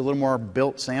go over to a little more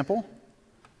built sample.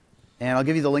 And I'll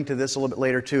give you the link to this a little bit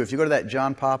later too. If you go to that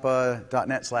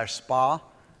johnpapa.net/spa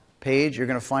page, you're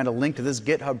going to find a link to this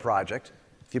GitHub project.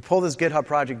 If you pull this GitHub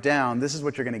project down, this is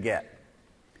what you're going to get.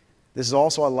 This is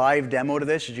also a live demo to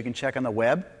this, as you can check on the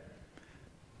web.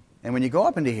 And when you go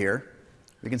up into here,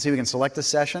 we can see we can select a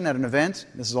session at an event.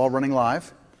 This is all running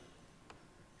live.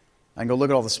 I can go look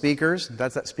at all the speakers.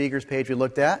 That's that speakers page we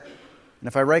looked at. And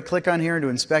if I right-click on here to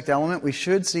inspect element, we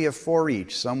should see a for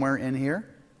each somewhere in here.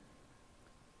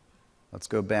 Let's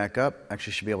go back up.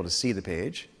 Actually, should be able to see the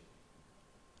page.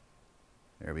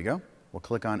 There we go. We'll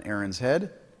click on Aaron's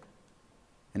head.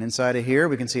 And inside of here,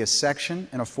 we can see a section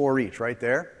and a for each right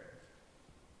there.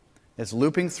 It's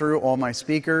looping through all my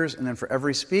speakers, and then for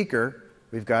every speaker,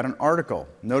 we've got an article.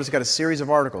 Notice it's got a series of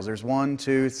articles. There's 1,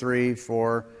 2, 3,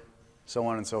 4, so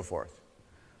on and so forth.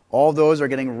 All those are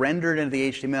getting rendered into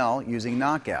the HTML using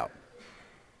Knockout.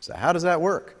 So how does that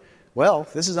work? Well,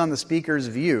 this is on the speaker's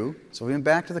view. So we went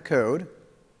back to the code,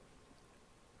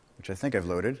 which I think I've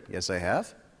loaded. Yes, I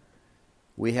have.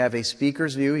 We have a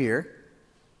speaker's view here.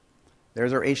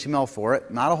 There's our HTML for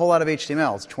it. Not a whole lot of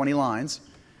HTML. It's 20 lines.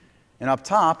 And up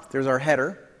top, there's our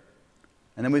header.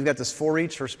 And then we've got this for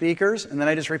each for speakers. And then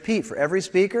I just repeat. For every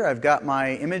speaker, I've got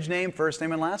my image name, first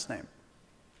name, and last name.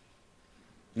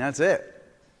 And that's it.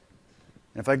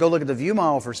 And if I go look at the view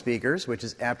model for speakers, which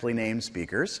is aptly named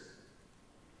speakers,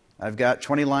 I've got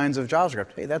 20 lines of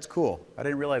JavaScript. Hey, that's cool. I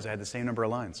didn't realize I had the same number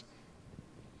of lines.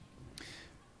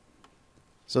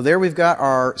 So there we've got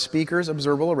our speakers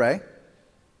observable array.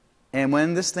 And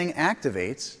when this thing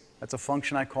activates, that's a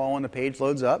function I call when the page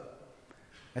loads up.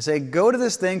 I say, go to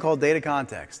this thing called data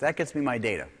context. That gets me my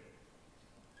data.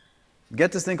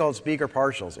 Get this thing called speaker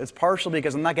partials. It's partial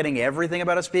because I'm not getting everything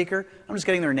about a speaker. I'm just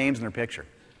getting their names and their picture.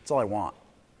 That's all I want.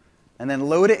 And then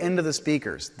load it into the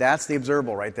speakers. That's the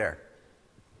observable right there.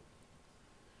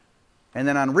 And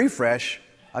then on refresh,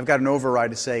 I've got an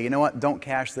override to say, you know what, don't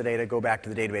cache the data, go back to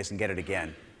the database and get it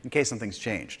again, in case something's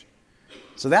changed.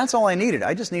 So that's all I needed.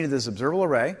 I just needed this observable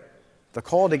array, the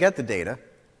call to get the data,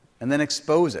 and then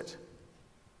expose it.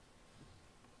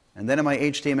 And then in my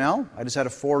HTML, I just had a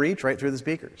for each right through the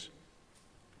speakers.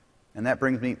 And that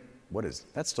brings me,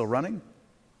 that's still running?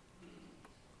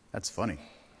 That's funny.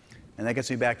 And that gets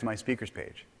me back to my speakers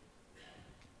page.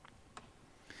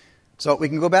 So we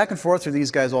can go back and forth through these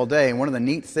guys all day, and one of the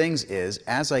neat things is,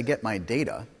 as I get my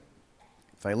data,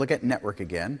 if I look at network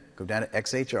again, go down to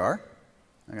XHR,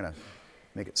 I'm going to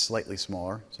make it slightly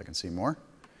smaller so I can see more.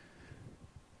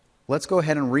 Let's go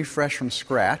ahead and refresh from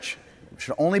scratch. We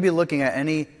should only be looking at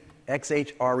any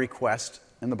XHR request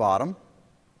in the bottom.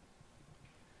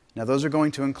 Now those are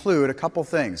going to include a couple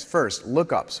things. First,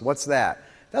 lookups. What's that?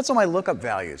 That's all my lookup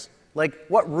values. Like,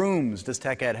 what rooms does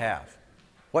TechEd have?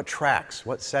 What tracks?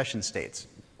 What session states?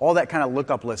 All that kind of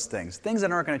lookup list things. Things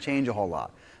that aren't going to change a whole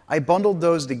lot. I bundled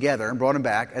those together and brought them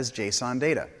back as JSON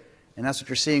data. And that's what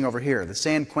you're seeing over here, the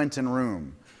San Quentin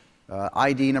room,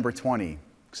 ID number 20,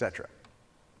 etc.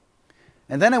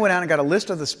 And then I went out and got a list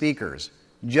of the speakers,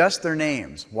 just their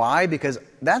names. Why? Because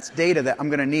that's data that I'm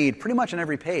going to need pretty much on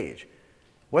every page.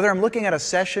 Whether I'm looking at a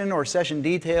session or session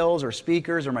details or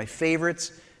speakers or my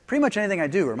favorites, pretty much anything I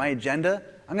do or my agenda,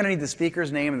 I'm going to need the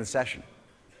speaker's name and the session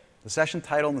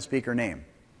title and the speaker name.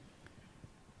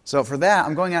 So for that,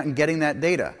 I'm going out and getting that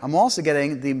data. I'm also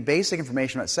getting the basic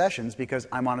information about sessions because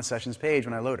I'm on a sessions page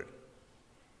when I load it.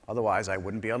 Otherwise, I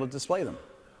wouldn't be able to display them.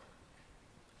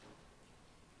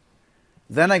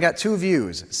 Then I got two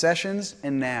views, sessions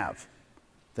and nav.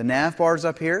 The nav bar is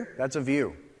up here, that's a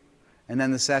view. And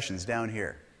then the sessions down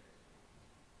here.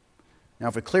 Now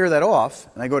if we clear that off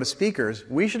and I go to speakers,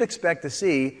 we should expect to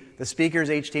see the speaker's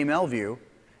HTML view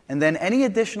and then any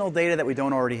additional data that we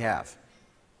don't already have.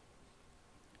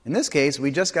 In this case,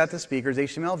 we just got the speaker's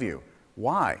HTML view.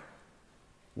 Why?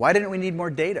 Why didn't we need more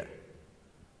data?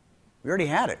 We already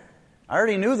had it. I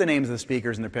already knew the names of the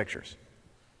speakers and their pictures.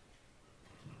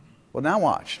 Well, now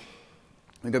watch.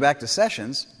 We go back to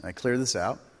sessions. I clear this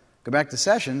out. Go back to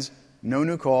sessions. No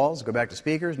new calls. Go back to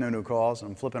speakers. No new calls.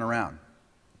 I'm flipping around.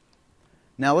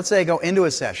 Now, let's say I go into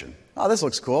a session. Oh, this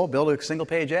looks cool. Build a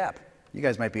single-page app. You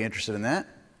guys might be interested in that.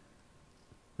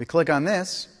 We click on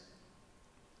this.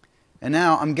 And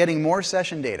now I'm getting more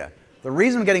session data. The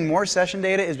reason I'm getting more session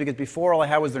data is because before all I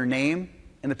had was their name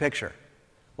and the picture.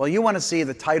 Well, you want to see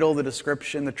the title, the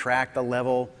description, the track, the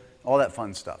level, all that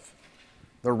fun stuff.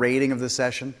 The rating of the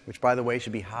session, which, by the way,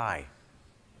 should be high.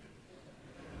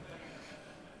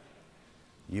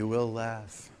 You will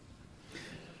laugh.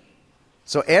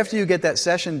 So after you get that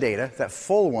session data, that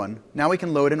full one, now we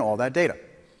can load in all that data.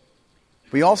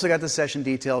 We also got the session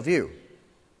detail view.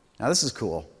 Now this is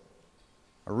cool.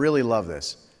 I really love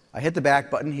this. I hit the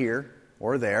back button here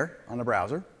or there on the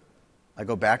browser. I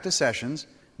go back to sessions.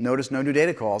 Notice no new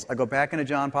data calls. I go back into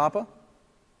John Papa.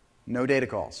 No data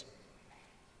calls.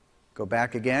 Go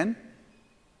back again.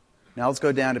 Now let's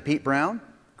go down to Pete Brown.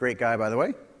 Great guy, by the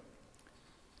way.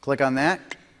 Click on that.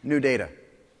 New data.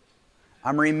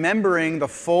 I'm remembering the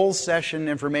full session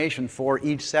information for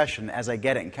each session as I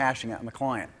get it and caching it on the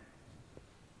client.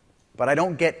 But I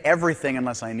don't get everything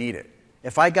unless I need it.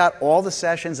 If I got all the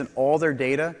sessions and all their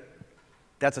data,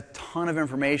 that's a ton of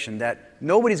information that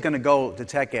nobody's going to go to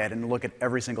TechEd and look at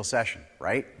every single session,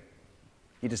 right?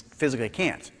 You just physically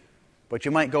can't. But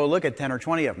you might go look at 10 or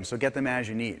 20 of them, so get them as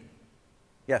you need.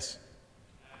 Yes?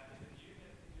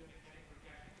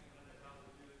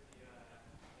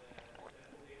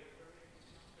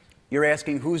 You're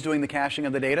asking who's doing the caching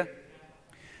of the data?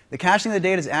 The caching of the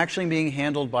data is actually being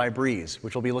handled by Breeze,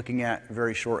 which we'll be looking at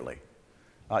very shortly.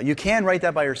 You can write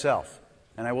that by yourself,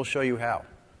 and I will show you how.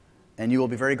 And you will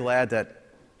be very glad that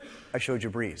I showed you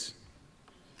Breeze.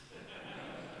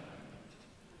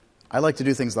 I like to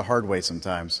do things the hard way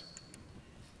sometimes.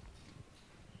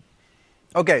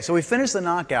 Okay, so we finished the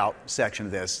knockout section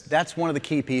of this. That's one of the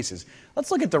key pieces. Let's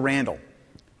look at Durandal.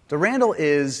 Durandal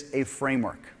is a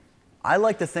framework. I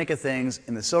like to think of things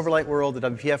in the Silverlight world, the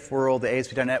WPF world, the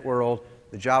ASP.NET world,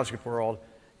 the JavaScript world,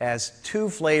 as two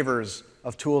flavors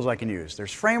of tools I can use.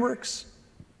 There's frameworks,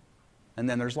 and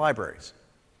then there's libraries.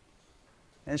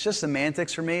 And it's just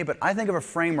semantics for me, but I think of a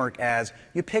framework as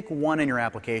you pick one in your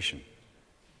application.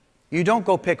 You don't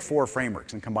go pick 4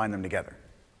 frameworks and combine them together.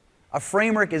 A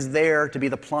framework is there to be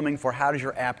the plumbing for how is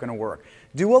your app going to work.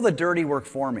 Do all the dirty work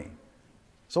for me.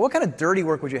 So what kind of dirty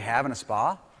work would you have in a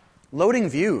spa? Loading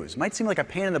views. Might seem like a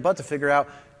pain in the butt to figure out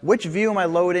which view am I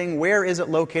loading, where is it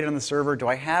located on the server, do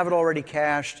I have it already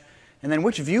cached, and then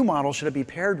which view model should it be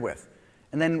paired with?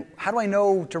 And then how do I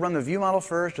know to run the view model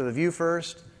first or the view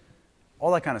first?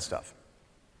 All that kind of stuff.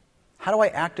 How do I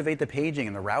activate the paging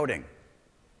and the routing?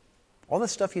 All the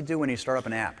stuff you do when you start up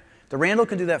an app. Durandal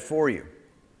can do that for you.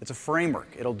 It's a framework.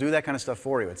 It'll do that kind of stuff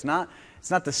for you. It's not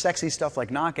the sexy stuff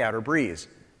like Knockout or Breeze.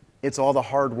 It's all the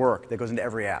hard work that goes into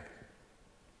every app.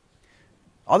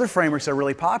 Other frameworks that are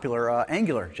really popular,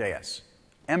 AngularJS,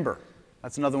 Ember.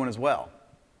 That's another one as well.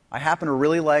 I happen to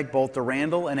really like both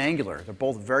Durandal and Angular. They're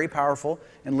both very powerful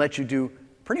and let you do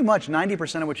pretty much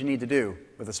 90% of what you need to do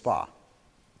with a spa.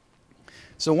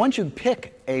 So once you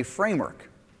pick a framework,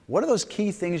 what are those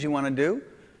key things you want to do?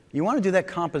 You want to do that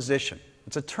composition.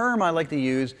 It's a term I like to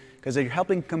use because you're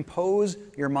helping compose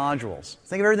your modules.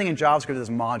 Think of everything in JavaScript as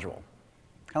a module,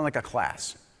 kind of like a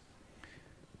class.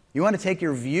 You want to take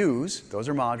your views, those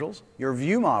are modules, your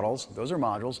view models, those are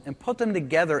modules, and put them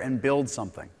together and build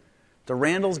something.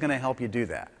 Durandal is going to help you do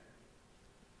that.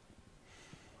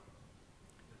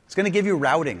 It's going to give you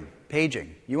routing,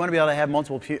 paging. You want to be able to have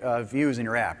multiple views in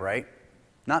your app, right?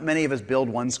 Not many of us build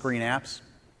one-screen apps.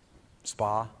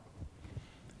 Spa.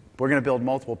 we're going to build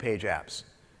multiple page apps.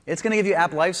 It's going to give you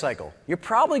app lifecycle. You're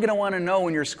probably going to want to know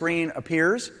when your screen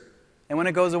appears and when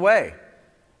it goes away.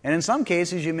 And in some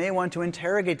cases, you may want to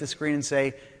interrogate the screen and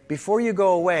say, before you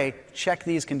go away, check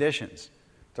these conditions.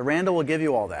 The Randall will give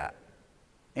you all that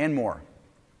and more.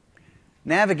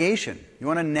 Navigation. You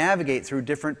want to navigate through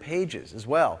different pages as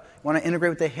well. You want to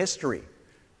integrate with the history.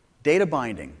 Data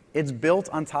binding. It's built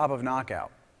on top of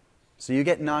Knockout. So you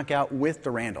get Knockout with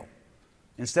the Randall.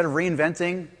 Instead of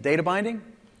reinventing data binding,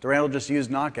 the Randall just used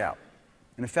Knockout.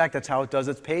 And in fact, that's how it does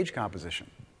its page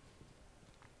composition.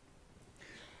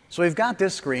 So we've got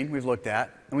this screen we've looked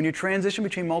at, and when you transition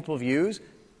between multiple views,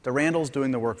 the Randall's doing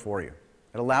the work for you.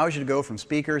 It allows you to go from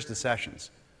speakers to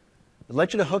sessions. It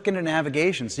lets you to hook into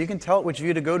navigation so you can tell it which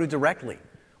view to go to directly,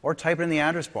 or type it in the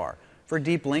address bar for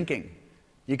deep linking.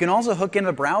 You can also hook into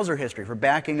the browser history for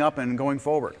backing up and going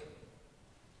forward.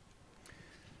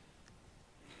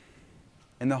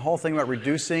 And the whole thing about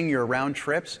reducing your round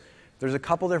trips, there's a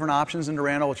couple different options in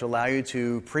Durandal which allow you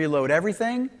to preload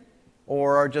everything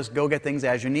or just go get things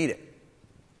as you need it.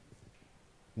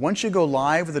 Once you go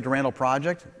live with the Durandal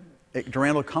project,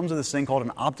 Durandal comes with this thing called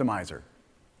an optimizer.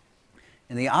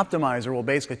 And the optimizer will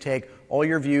basically take all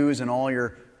your views and all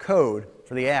your code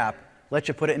for the app, let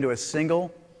you put it into a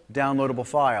single downloadable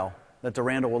file that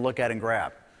Durandal will look at and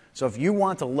grab. So if you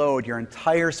want to load your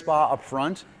entire spa up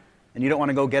front, and you don't want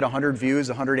to go get 100 views,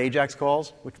 100 AJAX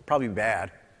calls, which would probably be bad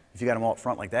if you got them all up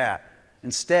front like that.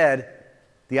 Instead,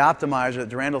 the optimizer that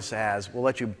Durandal has will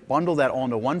let you bundle that all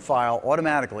into one file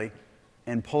automatically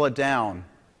and pull it down,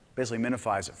 basically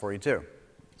minifies it for you too.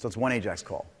 So it's one AJAX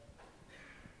call.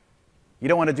 You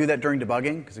don't want to do that during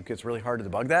debugging because it gets really hard to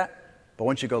debug that, but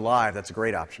once you go live, that's a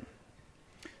great option.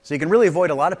 So you can really avoid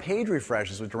a lot of page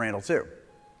refreshes with Durandal too.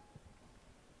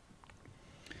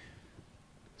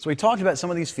 So we talked about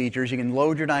some of these features. You can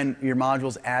load your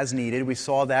modules as needed. We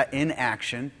saw that in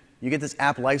action. You get this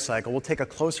app lifecycle. We'll take a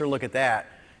closer look at that.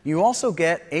 You also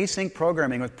get async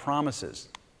programming with promises.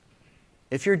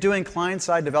 If you're doing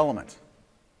client-side development,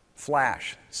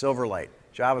 Flash, Silverlight,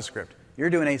 JavaScript,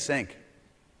 you're doing async.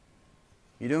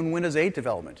 You're doing Windows 8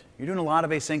 development. You're doing a lot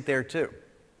of async there too.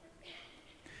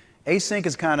 Async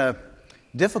is kind of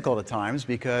difficult at times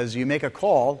because you make a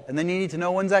call and then you need to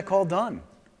know when's that call done.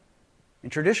 In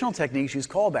traditional techniques, use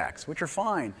callbacks, which are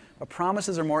fine, but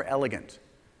promises are more elegant.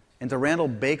 And Durandal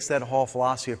bakes that whole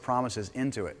philosophy of promises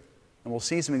into it. And we'll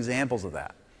see some examples of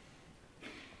that.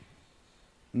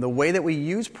 And the way that we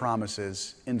use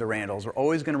promises in Durandal is we're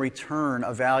always going to return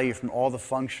a value from all the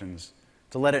functions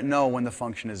to let it know when the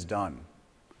function is done.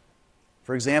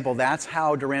 For example, that's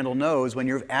how Durandal knows when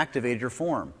you've activated your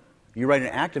form. You write an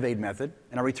activate method,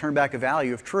 and I'll return back a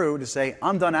value of true to say,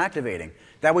 I'm done activating.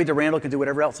 That way Durandal can do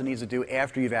whatever else it needs to do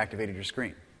after you've activated your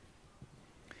screen.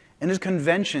 And there's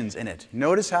conventions in it.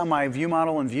 Notice how my view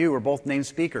model and view are both named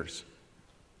speakers.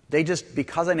 They just,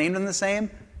 because I named them the same,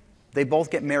 they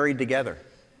both get married together.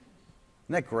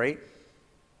 Isn't that great?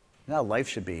 That's how life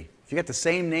should be. If you got the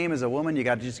same name as a woman, you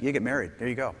get married. There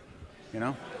you go. You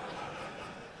know?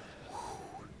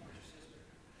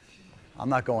 I'm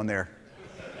not going there.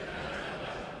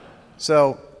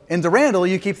 So in Durandal,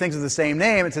 you keep things with the same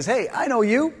name. It says, hey, I know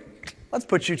you. Let's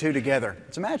put you two together.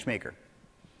 It's a matchmaker.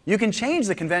 You can change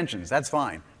the conventions. That's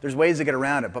fine. There's ways to get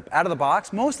around it. But out of the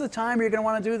box, most of the time, you're going to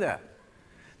want to do that.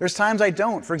 There's times I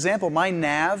don't. For example, my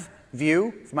nav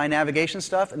view, for my navigation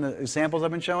stuff and the examples I've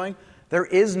been showing, there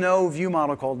is no view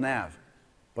model called nav.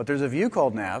 But there's a view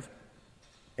called nav.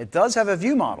 It does have a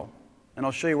view model, and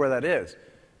I'll show you where that is.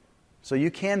 So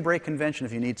you can break convention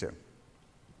if you need to.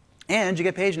 And you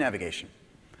get page navigation.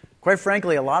 Quite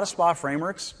frankly, a lot of SPA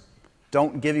frameworks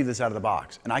don't give you this out of the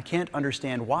box, and I can't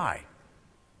understand why.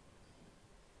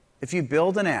 If you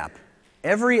build an app,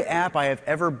 every app I have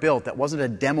ever built that wasn't a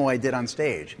demo I did on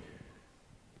stage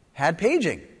had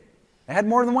paging. It had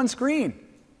more than one screen.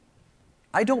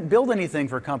 I don't build anything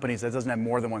for companies that doesn't have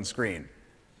more than one screen.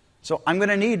 So I'm going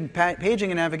to need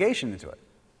paging and navigation into it.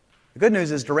 The good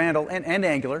news is Durandal and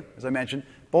Angular, as I mentioned,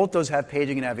 both those have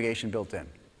paging and navigation built in,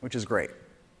 which is great.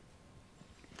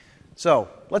 So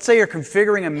let's say you're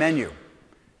configuring a menu.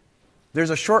 There's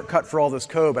a shortcut for all this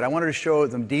code, but I wanted to show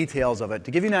some details of it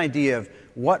to give you an idea of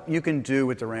what you can do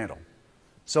with Durandal.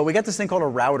 So we got this thing called a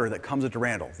router that comes with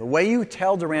Durandal. The way you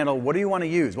tell Durandal, what do you want to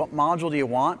use? What module do you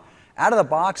want? Out of the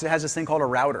box, it has this thing called a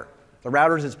router. The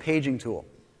router is its paging tool.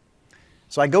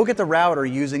 So I go get the router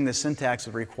using the syntax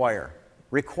of require.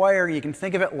 Require, you can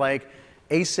think of it like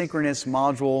asynchronous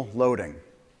module loading.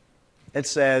 It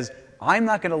says, I'm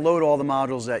not going to load all the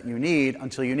modules that you need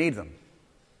until you need them.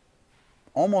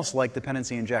 Almost like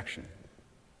dependency injection.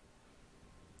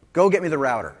 Go get me the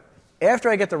router. After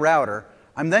I get the router,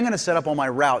 I'm then going to set up all my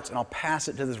routes, and I'll pass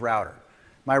it to this router.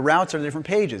 My routes are different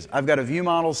pages. I've got a view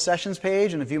model sessions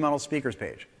page and a view model speakers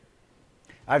page.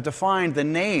 I've defined the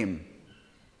name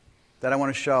that I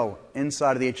want to show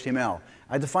inside of the HTML.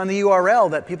 I've defined the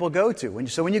URL that people go to.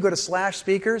 So when you go to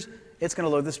 /speakers, it's going to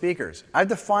load the speakers. I've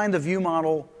defined the view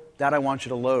model that I want you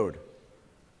to load.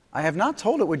 I have not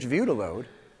told it which view to load,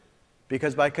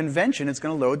 because by convention, it's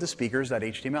going to load the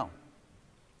speakers.html.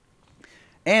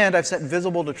 And I've set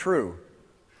visible to true.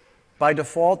 By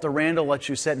default, the Randall lets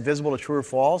you set visible to true or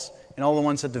false, and all the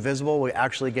ones set to visible will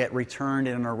actually get returned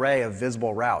in an array of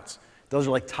visible routes. Those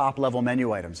are like top-level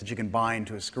menu items that you can bind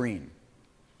to a screen.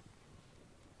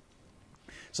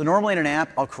 So normally in an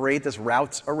app, I'll create this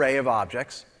routes array of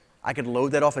objects. I could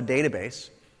load that off a database,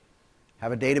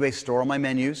 have a database store all my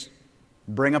menus,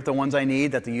 bring up the ones I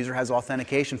need that the user has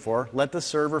authentication for, let the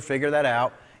server figure that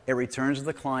out. It returns to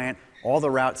the client all the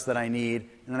routes that I need,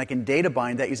 and then I can data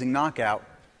bind that using Knockout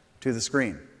to the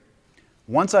screen.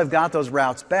 Once I've got those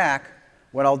routes back,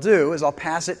 what I'll do is I'll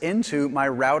pass it into my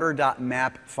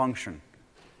router.map function.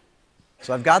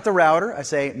 So I've got the router. I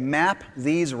say map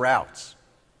these routes.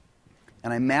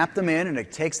 And I map them in, and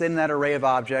it takes in that array of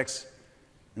objects,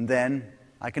 and then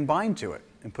I can bind to it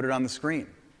and put it on the screen.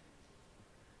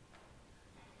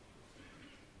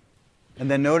 And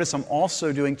then notice I'm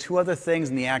also doing two other things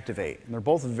in the activate, and they're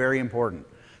both very important.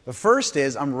 The first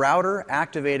is I'm router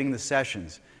activating the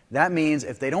sessions. That means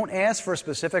if they don't ask for a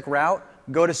specific route,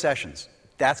 go to sessions.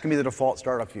 That's going to be the default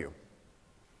startup view.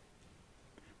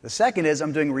 The second is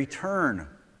I'm doing return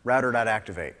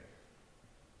router.activate.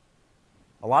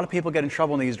 A lot of people get in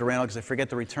trouble when they use Durandal because they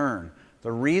forget the return.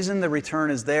 The reason the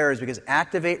return is there is because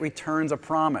activate returns a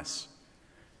promise.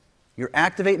 Your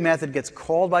activate method gets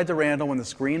called by Durandal when the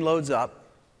screen loads up,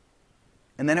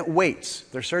 and then it waits.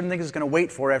 There's certain things it's going to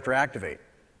wait for after activate.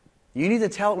 You need to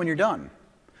tell it when you're done.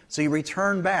 So you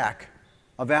return back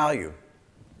a value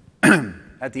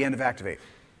at the end of activate.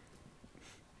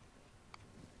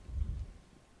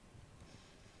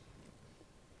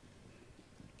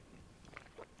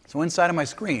 So inside of my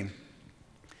screen,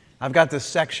 I've got this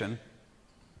section,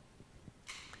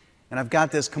 and I've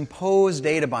got this compose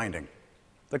data binding.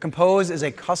 The compose is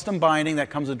a custom binding that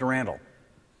comes with Durandal.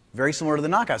 Very similar to the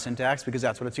knockout syntax because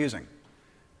that's what it's using.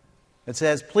 It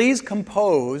says, please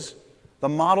compose the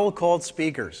model called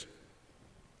speakers.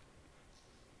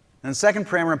 And the second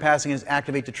parameter I'm passing is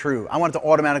activate to true. I want it to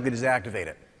automatically deactivate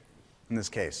it in this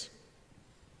case.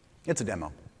 It's a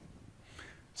demo.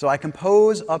 So I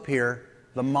compose up here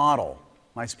the model,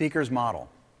 my speakers model.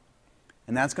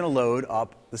 And that's going to load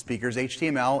up the speakers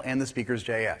HTML and the speakers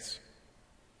JS.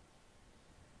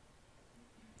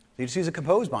 You just use a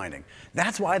compose binding.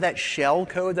 That's why that shell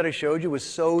code that I showed you was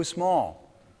so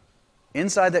small.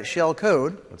 Inside that shell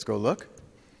code, let's go look,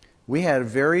 we had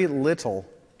very little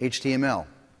HTML.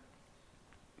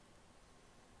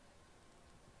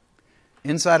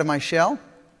 Inside of my shell,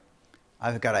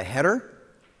 I've got a header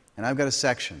and I've got a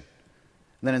section.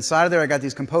 And then inside of there, I got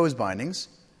these compose bindings,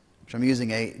 which I'm using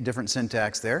a different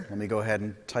syntax there. Let me go ahead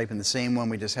and type in the same one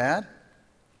we just had.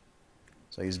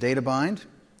 So I use data bind.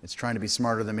 It's trying to be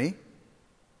smarter than me.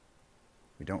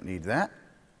 We don't need that.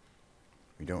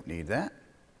 We don't need that.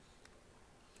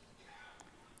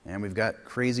 And we've got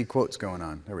crazy quotes going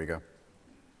on. There we go.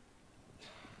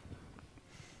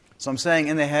 So I'm saying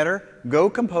in the header,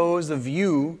 go compose the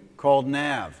view called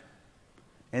nav.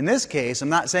 In this case, I'm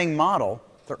not saying model.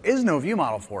 There is no view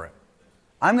model for it.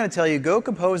 I'm going to tell you, go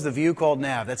compose the view called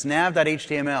nav. That's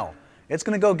nav.html. It's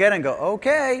going to go get it and go,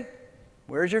 okay,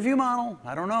 where's your view model?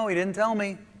 I don't know. He didn't tell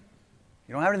me.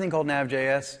 You don't have anything called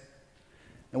nav.js.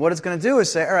 And what it's going to do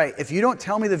is say, all right, if you don't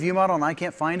tell me the view model and I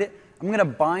can't find it, I'm going to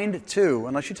bind to,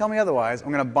 unless you tell me otherwise,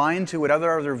 I'm going to bind to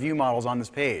whatever other view models on this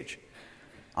page.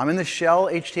 I'm in the shell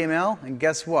HTML, and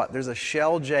guess what? There's a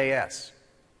shell JS.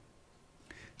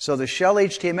 So the shell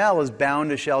HTML is bound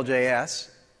to shell JS,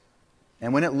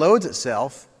 and when it loads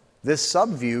itself, this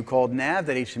subview called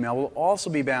nav.html will also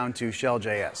be bound to shell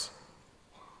JS.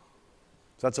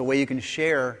 So that's a way you can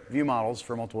share view models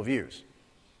for multiple views.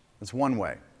 That's one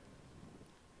way.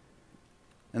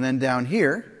 And then down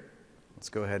here, let's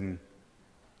go ahead and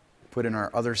put in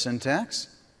our other syntax.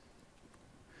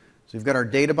 So we've got our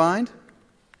data bind.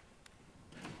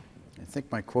 I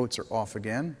think my quotes are off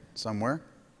again somewhere.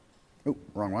 Oh,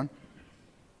 wrong one.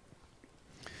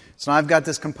 So now I've got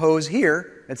this compose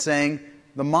here. It's saying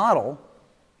the model,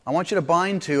 I want you to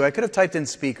bind to, I could have typed in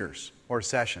speakers or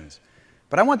sessions,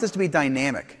 but I want this to be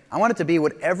dynamic. I want it to be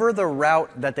whatever the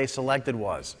route that they selected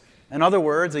was. In other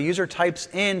words, a user types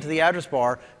into the address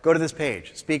bar, go to this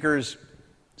page, speakers,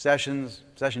 sessions,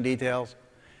 session details.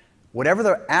 Whatever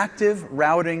the active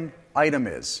routing item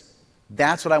is.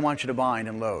 That's what I want you to bind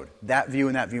and load, that view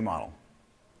and that view model.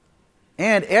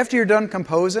 And after you're done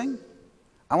composing,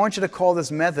 I want you to call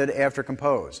this method after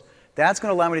compose. That's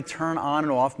going to allow me to turn on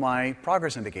and off my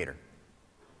progress indicator,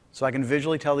 so I can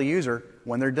visually tell the user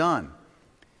when they're done.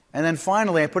 And then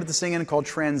finally, I put this thing in called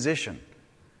transition.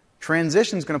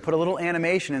 Transition is going to put a little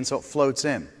animation in so it floats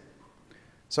in.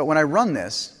 So when I run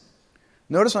this,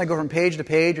 notice when I go from page to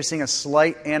page, you're seeing a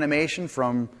slight animation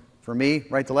from me,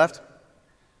 right to left.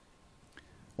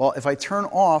 Well, if I turn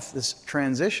off this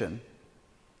transition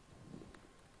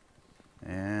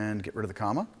and get rid of the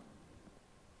comma.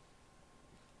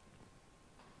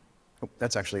 Oh,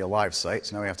 that's actually a live site,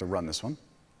 so now we have to run this one.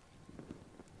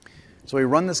 So we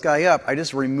run this guy up. I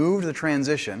just removed the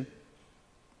transition.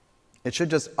 It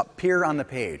should just appear on the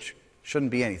page.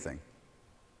 Shouldn't be anything.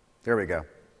 There we go.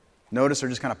 Notice they're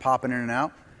just kind of popping in and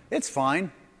out. It's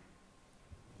fine.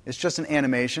 It's just an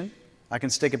animation. I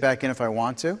can stick it back in if I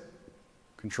want to.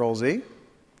 Control Z.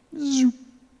 Zoop.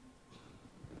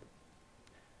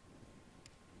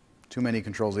 Too many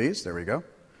Control Zs. There we go.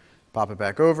 Pop it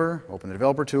back over. Open the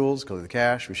developer tools. Go to the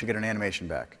cache. We should get an animation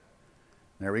back.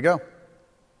 There we go.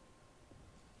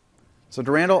 So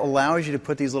Durandal allows you to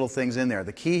put these little things in there.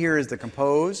 The key here is the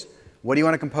compose. What do you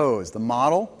want to compose? The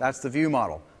model, that's the view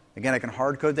model. Again, I can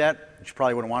hard code that, which you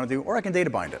probably wouldn't want to do, or I can data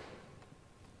bind it.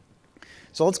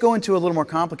 So let's go into a little more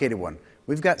complicated one.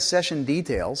 We've got session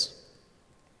details.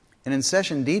 And in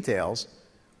session details,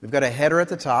 we've got a header at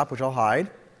the top, which I'll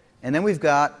hide. And then we've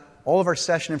got all of our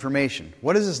session information.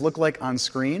 What does this look like on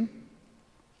screen?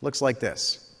 Looks like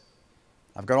this.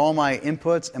 I've got all my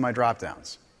inputs and my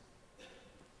drop-downs.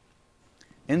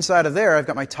 Inside of there, I've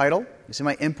got my title. You see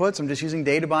my inputs. I'm just using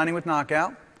data binding with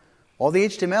Knockout. All the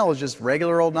HTML is just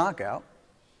regular old Knockout.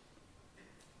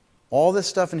 All this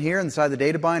stuff in here inside the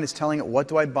data bind is telling it what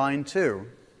do I bind to.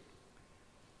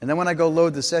 And then when I go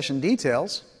load the session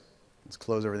details, let's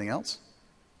close everything else.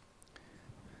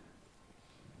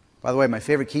 By the way, my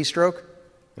favorite keystroke,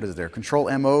 what is it there?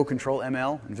 Control-MO,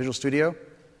 Control-ML in Visual Studio.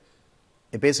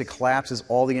 It basically collapses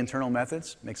all the internal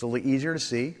methods, makes it a little easier to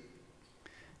see.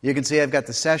 You can see I've got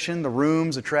the session, the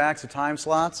rooms, the tracks, the time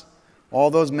slots. All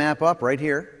those map up right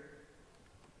here.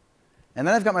 And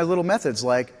then I've got my little methods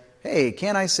like, hey,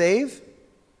 can I save?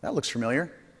 That looks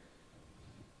familiar.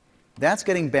 That's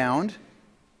getting bound.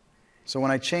 So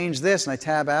when I change this and I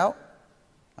tab out,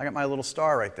 I got my little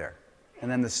star right there. And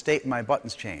then the state of my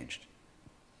buttons changed.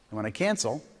 And when I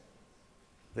cancel,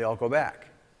 they all go back.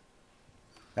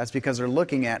 That's because they're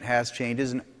looking at has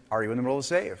changes and are you in the middle of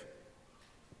save?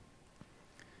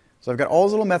 So I've got all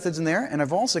those little methods in there, and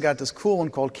I've also got this cool one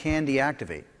called can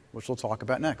deactivate, which we'll talk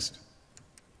about next.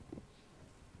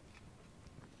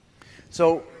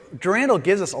 So Durandal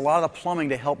gives us a lot of the plumbing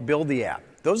to help build the app.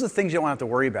 Those are the things you don't have to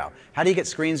worry about. How do you get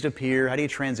screens to appear? How do you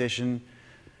transition?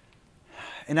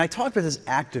 And I talked about this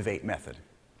activate method.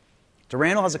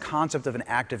 Durandal has a concept of an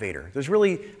activator.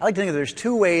 I like to think of there's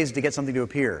two ways to get something to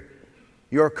appear.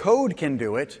 Your code can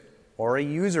do it, or a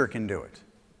user can do it.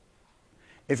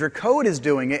 If your code is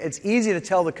doing it, it's easy to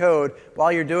tell the code,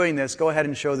 while you're doing this, go ahead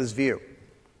and show this view.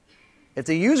 If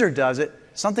the user does it,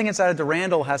 something inside of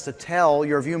Durandal has to tell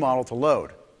your view model to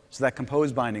load, so that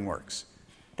compose binding works.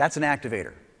 That's an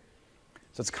activator.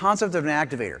 So it's the concept of an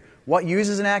activator. What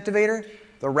uses an activator?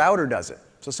 The router does it.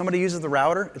 So if somebody uses the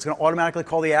router, it's going to automatically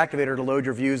call the activator to load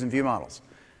your views and view models.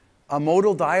 A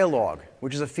modal dialog,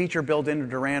 which is a feature built into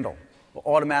Durandal, will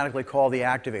automatically call the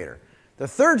activator. The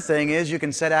third thing is you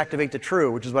can set activate to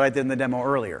true, which is what I did in the demo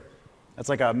earlier. That's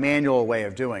like a manual way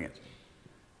of doing it.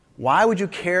 Why would you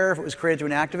care if it was created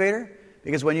through an activator?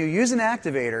 Because when you use an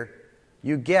activator,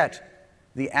 you get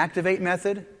the activate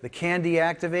method, the can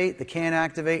deactivate, the can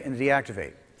activate, and the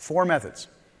deactivate. 4 methods.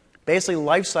 Basically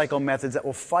lifecycle methods that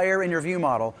will fire in your view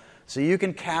model so you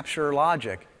can capture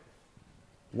logic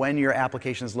when your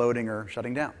application is loading or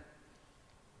shutting down.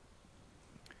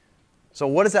 So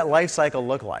what does that lifecycle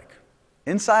look like?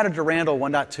 Inside of Durandal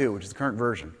 1.2, which is the current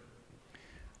version,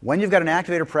 when you've got an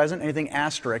activator present, anything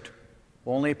asterisk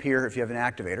will only appear if you have an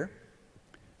activator.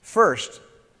 First,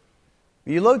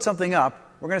 when you load something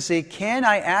up, we're going to see, can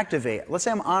I activate? Let's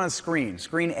say I'm on a screen,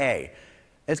 screen A.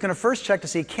 It's going to first check to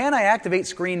see, can I activate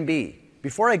screen B?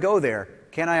 Before I go there,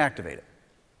 can I activate it?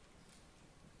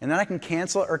 And then I can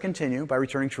cancel or continue by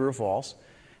returning true or false.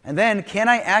 And then, can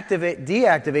I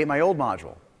deactivate my old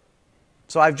module?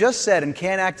 So I've just said in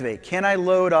can activate, can I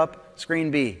load up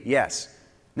screen B? Yes.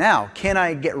 Now, can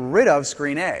I get rid of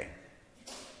screen A?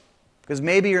 Because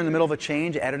maybe you're in the middle of a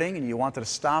change editing and you wanted to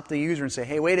stop the user and say,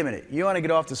 hey, wait a minute, you want to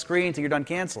get off the screen until you're done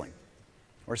canceling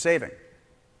or saving.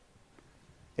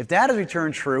 If that is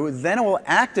returned true, then it will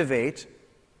activate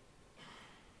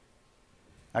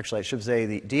Actually, I should say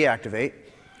the deactivate.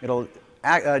 It'll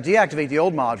deactivate the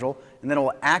old module, and then it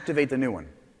will activate the new one.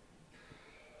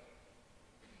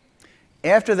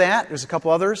 After that, there's a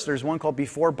couple others. There's one called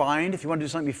before bind. If you want to do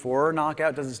something before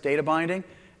knockout, it does its data binding.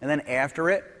 And then after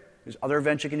it, there's other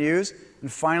events you can use.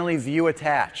 And finally, view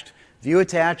attached. View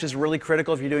attached is really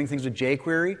critical if you're doing things with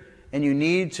jQuery, and you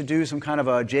need to do some kind of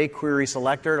a jQuery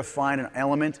selector to find an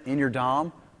element in your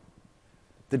DOM.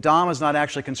 The DOM is not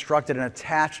actually constructed and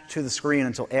attached to the screen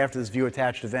until after this view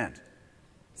attached event.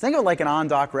 Think of it like an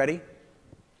on-doc ready.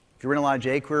 If you're in a lot of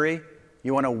jQuery,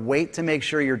 you want to wait to make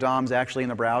sure your DOM's actually in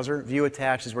the browser. View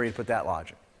attached is where you put that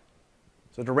logic.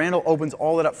 So Durandal opens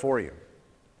all that up for you.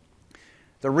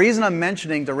 The reason I'm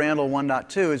mentioning Durandal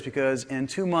 1.2 is because in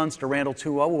 2 months, Durandal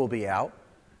 2.0 will be out,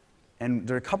 and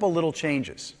there are a couple little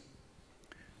changes.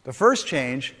 The first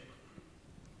change,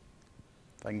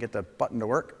 if I can get the button to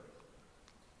work,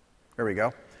 there we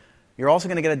go. You're also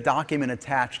going to get a document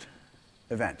attached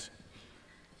event.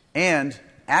 And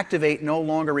activate no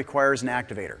longer requires an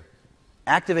activator.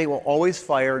 Activate will always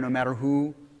fire no matter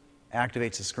who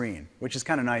activates the screen, which is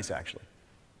kind of nice, actually.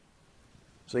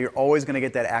 So you're always going to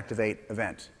get that activate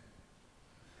event.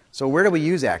 So where do we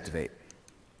use activate?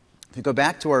 If you go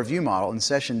back to our view model in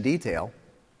session detail,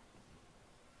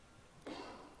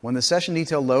 when the session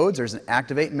detail loads, there's an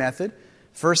activate method.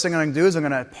 First thing I'm going to do is I'm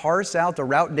going to parse out the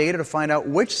route data to find out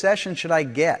which session should I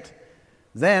get.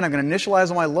 Then I'm going to initialize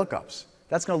all my lookups.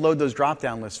 That's going to load those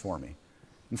drop-down lists for me.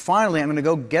 And finally, I'm going to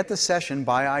go get the session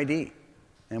by ID.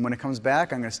 And when it comes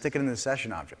back, I'm going to stick it in the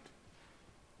session object.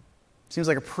 Seems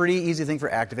like a pretty easy thing for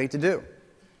Activate to do.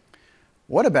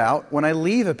 What about when I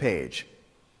leave a page?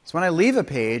 So when I leave a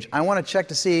page, I want to check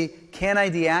to see, can I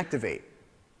deactivate?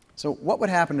 So what would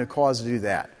happen to cause to do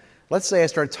that? Let's say I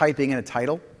start typing in a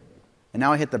title, and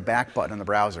now I hit the back button on the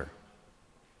browser.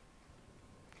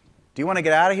 Do you want to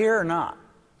get out of here or not?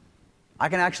 I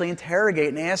can actually interrogate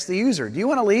and ask the user, do you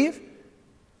want to leave?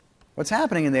 What's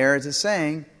happening in there is it's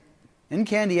saying, in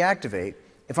can deactivate,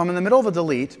 if I'm in the middle of a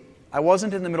delete, I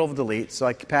wasn't in the middle of a delete, so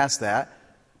I passed that.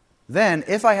 Then,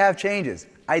 if I have changes,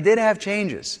 I did have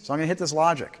changes, so I'm going to hit this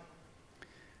logic.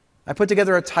 I put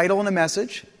together a title and a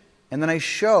message, and then I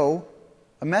show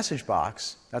a message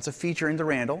box. That's a feature in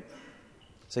Durandal.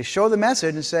 So I show the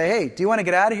message and say, hey, do you want to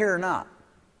get out of here or not?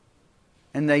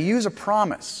 And they use a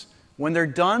promise. When they're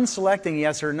done selecting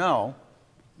yes or no,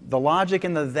 the logic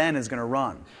in the then is going to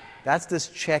run. That's this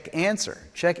check answer.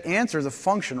 Check answer is a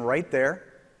function right there.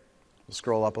 We'll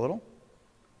scroll up a little.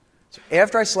 So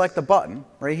after I select the button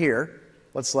right here,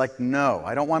 let's select no.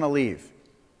 I don't want to leave.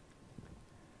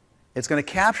 It's going to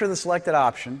capture the selected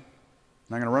option.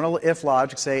 And I'm going to run a little if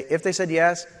logic, say if they said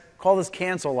yes, call this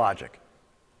cancel logic.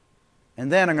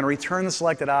 And then I'm going to return the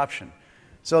selected option.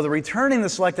 So the returning the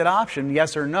selected option,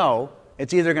 yes or no,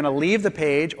 it's either going to leave the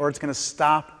page or it's going to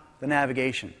stop the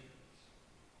navigation.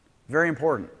 Very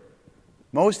important.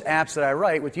 Most apps that I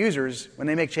write with users, when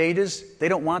they make changes, they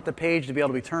don't want the page to be able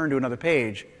to be turned to another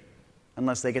page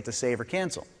unless they get to save or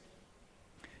cancel.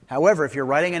 However, if you're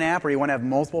writing an app where you want to have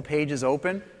multiple pages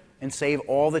open and save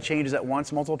all the changes at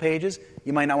once, multiple pages,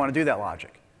 you might not want to do that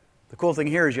logic. The cool thing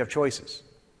here is you have choices.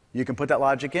 You can put that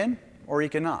logic in or you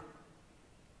cannot.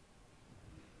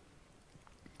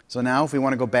 So now if we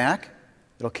want to go back,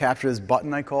 it'll capture this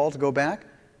button I called to go back.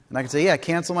 And I can say, yeah,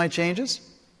 cancel my changes.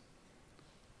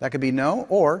 That could be no.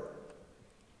 Or, do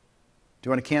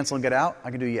you want to cancel and get out? I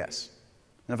can do yes.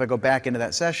 And if I go back into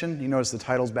that session, you notice the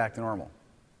title's back to normal.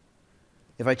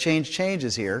 If I change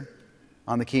changes here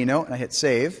on the keynote and I hit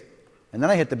save, and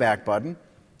then I hit the back button,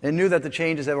 it knew that the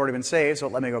changes had already been saved, so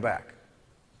it let me go back.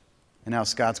 And now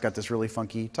Scott's got this really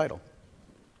funky title.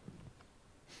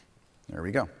 There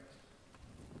we go.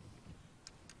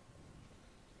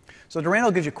 So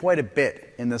Durandal gives you quite a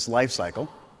bit in this life cycle.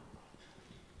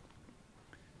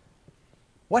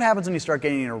 What happens when you start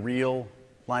getting into real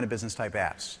line of business type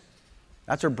apps?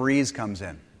 That's where Breeze comes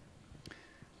in.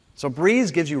 So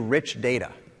Breeze gives you rich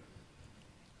data,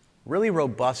 really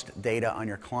robust data on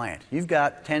your client. You've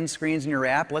got 10 screens in your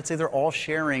app. Let's say they're all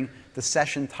sharing the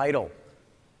session title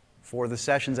for the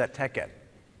sessions at TechEd.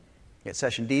 You get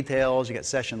session details, you get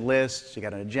session lists, you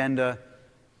got an agenda.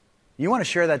 You want to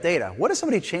share that data. What if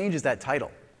somebody changes that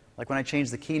title? Like when I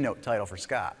changed the keynote title for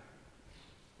Scott.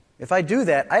 If I do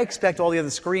that, I expect all the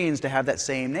other screens to have that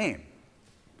same name.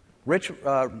 Rich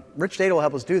data will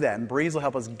help us do that, and Breeze will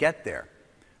help us get there.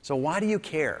 So why do you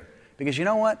care? Because you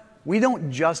know what? We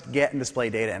don't just get and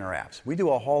display data in our apps. We do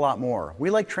a whole lot more.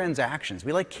 We like transactions.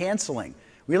 We like canceling.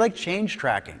 We like change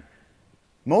tracking.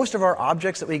 Most of our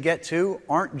objects that we get to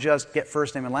aren't just get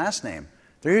first name and last name.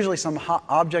 They're usually some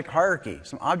object hierarchy,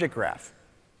 some object graph.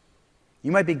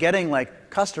 You might be getting like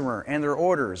customer and their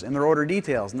orders and their order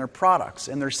details and their products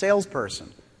and their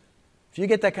salesperson. If you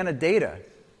get that kind of data,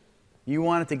 you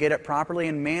want it to get it properly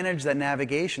and manage that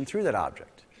navigation through that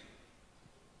object.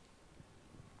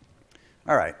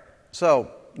 All right,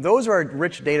 so those are our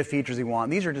rich data features we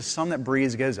want. These are just some that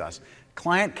Breeze gives us.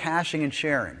 Client caching and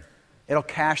sharing. It'll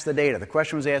cache the data. The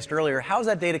question was asked earlier, how's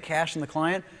that data cached in the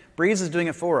client? Breeze is doing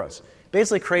it for us.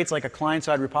 Basically creates like a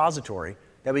client-side repository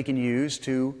that we can use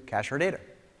to cache our data.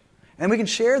 And we can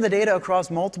share the data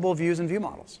across multiple views and view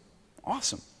models.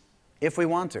 Awesome, if we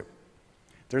want to.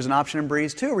 There's an option in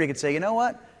Breeze too where you could say, you know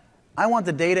what? I want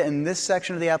the data in this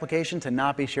section of the application to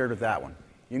not be shared with that one.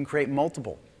 You can create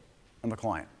multiple on the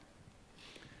client.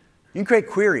 You can create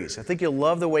queries. I think you'll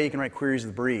love the way you can write queries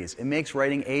with Breeze. It makes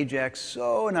writing AJAX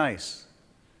so nice.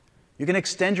 You can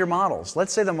extend your models.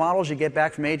 Let's say the models you get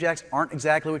back from AJAX aren't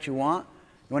exactly what you want.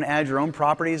 You want to add your own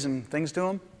properties and things to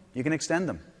them? You can extend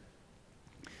them.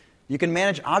 You can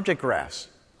manage object graphs,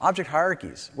 object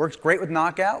hierarchies. Works great with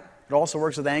Knockout. It also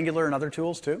works with Angular and other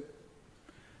tools too.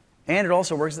 And it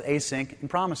also works with async and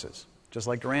promises, just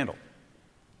like Durandal.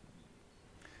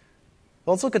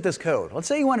 Well, let's look at this code. Let's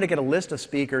say you wanted to get a list of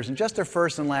speakers and just their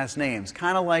first and last names,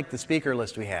 kind of like the speaker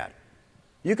list we had.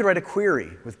 You could write a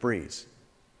query with Breeze.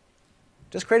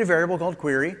 Just create a variable called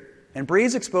query, and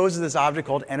Breeze exposes this object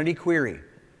called entity query.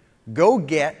 Go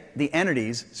get the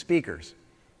entity's speakers.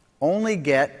 Only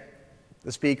get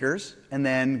the speakers, and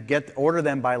then order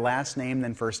them by last name,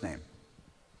 then first name.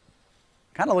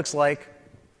 Kind of looks like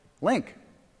LINQ.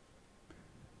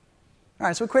 All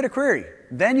right, so we create a query.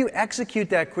 Then you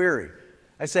execute that query.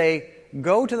 I say,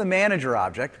 go to the manager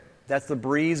object. That's the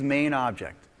Breeze main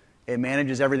object. It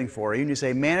manages everything for you. And you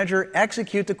say, manager,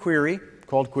 execute the query,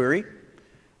 called query.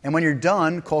 And when you're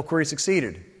done, call query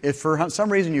succeeded. If for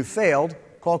some reason you failed,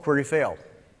 call query failed.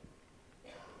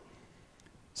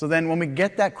 So then when we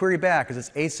get that query back, because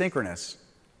it's asynchronous,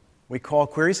 we call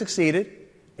query succeeded.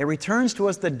 It returns to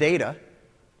us the data.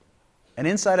 And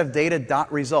inside of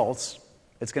data.results,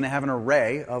 it's going to have an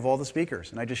array of all the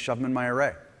speakers. And I just shove them in my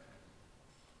array.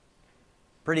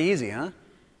 Pretty easy, huh?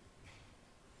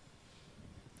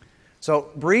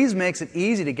 So Breeze makes it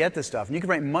easy to get this stuff. And you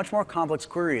can write much more complex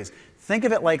queries. Think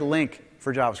of it like LINQ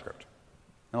for JavaScript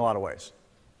in a lot of ways.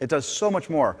 It does so much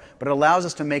more, but it allows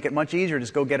us to make it much easier to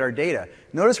just go get our data.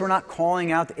 Notice we're not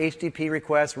calling out the HTTP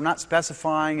request. We're not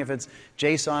specifying if it's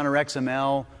JSON or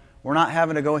XML. We're not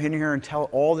having to go in here and tell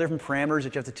all the different parameters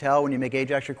that you have to tell when you make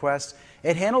AJAX requests.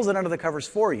 It handles it under the covers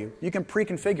for you. You can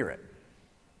pre-configure it.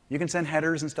 You can send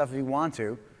headers and stuff if you want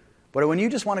to. But when you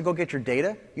just want to go get your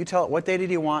data, you tell it what data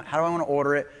do you want, how do I want to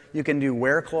order it. You can do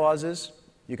where clauses.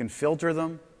 You can filter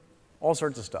them, all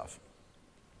sorts of stuff.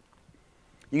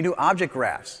 You can do object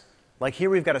graphs. Like here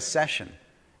we've got a session.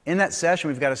 In that session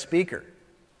we've got a speaker.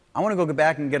 I want to go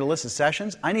back and get a list of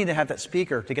sessions. I need to have that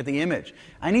speaker to get the image.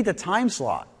 I need the time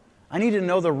slot. I need to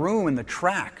know the room and the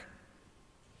track.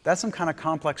 That's some kind of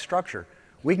complex structure.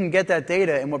 We can get that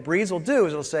data, and what Breeze will do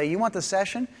is it'll say, you want the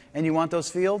session and you want those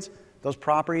fields, those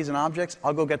properties and objects,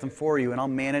 I'll go get them for you and I'll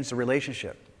manage the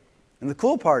relationship. And the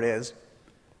cool part is,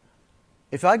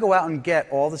 if I go out and get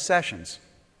all the sessions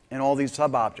and all these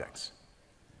sub-objects,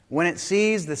 when it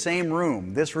sees the same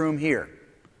room, this room here,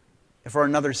 for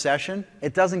another session,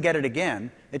 it doesn't get it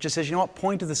again. It just says, you know what,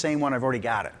 point to the same one, I've already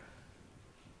got it.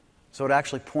 So it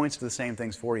actually points to the same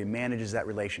things for you, manages that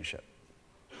relationship.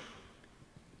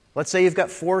 Let's say you've got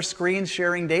 4 screens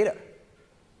sharing data.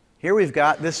 Here we've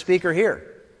got this speaker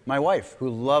here, my wife, who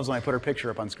loves when I put her picture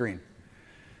up on screen.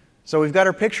 So we've got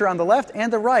her picture on the left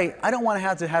and the right. I don't want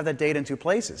to have that data in 2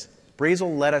 places. Breeze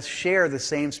will let us share the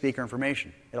same speaker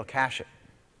information. It'll cache it.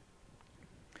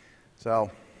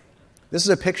 So this is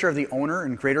a picture of the owner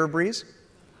and creator of Breeze.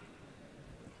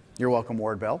 You're welcome,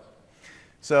 Ward Bell.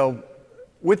 So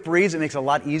with Breeze, it makes it a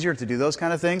lot easier to do those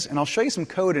kind of things. And I'll show you some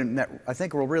code that I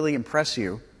think will really impress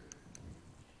you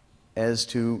as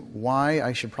to why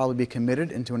I should probably be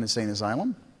committed into an insane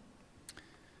asylum.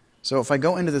 So if I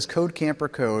go into this Code Camper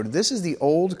code, this is the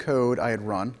old code I had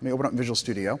run. Let me open up Visual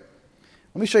Studio.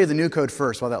 Let me show you the new code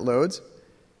first while that loads.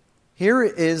 Here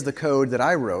is the code that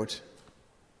I wrote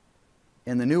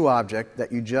in the new object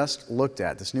that you just looked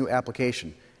at, this new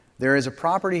application. There is a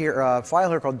property here, a file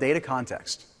here called data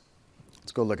context.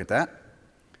 Let's go look at that.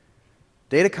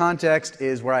 Data context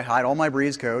is where I hide all my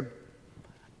Breeze code.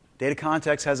 Data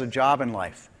context has a job in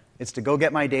life. It's to go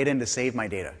get my data and to save my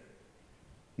data.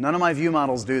 None of my view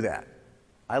models do that.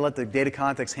 I let the data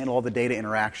context handle all the data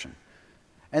interaction.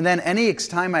 And then any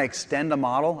time I extend a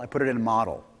model, I put it in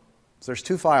model. So there's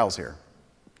 2 files here.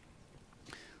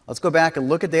 Let's go back and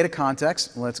look at data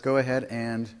context. Let's go ahead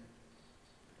and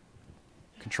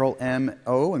Control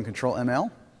M-O and Control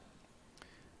M-L.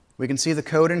 We can see the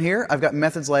code in here. I've got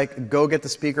methods like go get the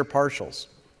speaker partials,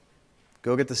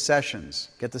 go get the sessions,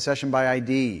 get the session by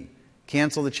ID,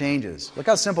 cancel the changes. Look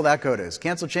how simple that code is.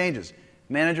 Cancel changes.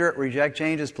 Manager, reject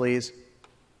changes, please.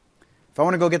 If I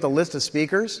want to go get the list of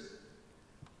speakers,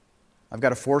 I've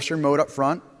got a forcer mode up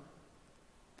front.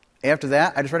 After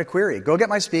that, I just write a query. Go get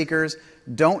my speakers.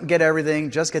 Don't get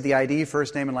everything. Just get the ID,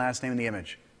 first name, and last name, and the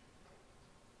image.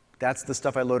 That's the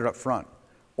stuff I loaded up front.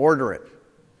 Order it.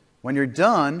 When you're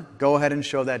done, go ahead and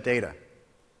show that data.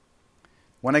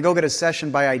 When I go get a session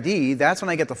by ID, that's when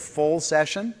I get the full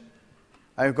session.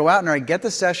 I go out and I get the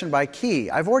session by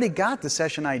key. I've already got the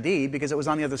session ID because it was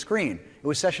on the other screen. It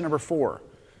was session number 4.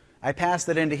 I passed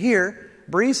it into here.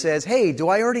 Breeze says, hey, do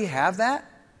I already have that?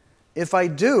 If I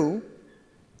do,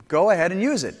 go ahead and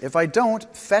use it. If I don't,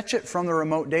 fetch it from the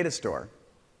remote data store.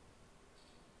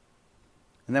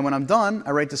 And then when I'm done,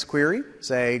 I write this query,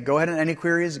 say, go ahead and any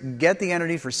queries, get the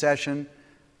entity for session,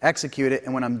 execute it,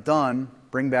 and when I'm done,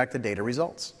 bring back the data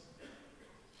results.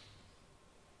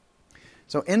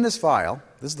 So in this file,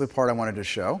 this is the part I wanted to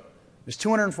show. There's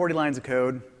 240 lines of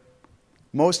code.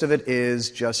 Most of it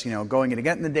is just, going in and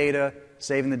getting the data,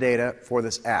 saving the data for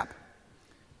this app.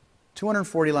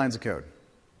 240 lines of code.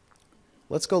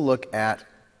 Let's go look at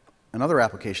another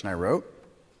application I wrote.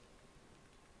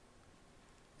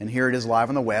 And here it is live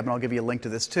on the web, and I'll give you a link to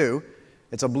this too.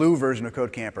 It's a blue version of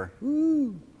CodeCamper.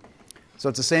 Woo. So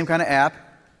it's the same kind of app,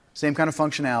 same kind of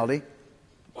functionality.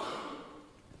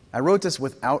 I wrote this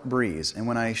without Breeze, and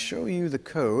when I show you the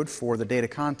code for the data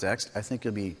context, I think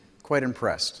you'll be quite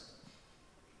impressed.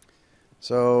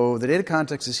 So the data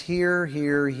context is here,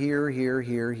 here, here, here,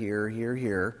 here, here, here,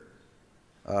 here,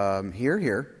 here, here,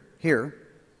 here,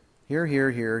 here, here,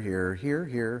 here, here, here,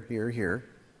 here, here, here.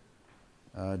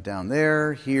 Down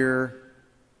there, here,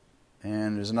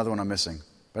 and there's another one I'm missing.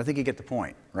 But I think you get the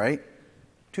point, right?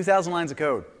 2,000 lines of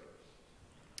code.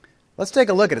 Let's take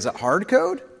a look at it. Is it hard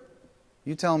code?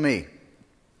 You tell me.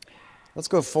 Let's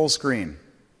go full screen.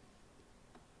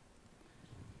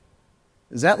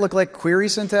 Does that look like query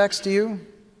syntax to you?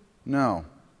 No.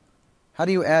 How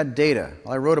do you add data?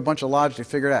 Well, I wrote a bunch of logic to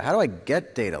figure it out. How do I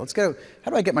get data? Let's go.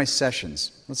 How do I get my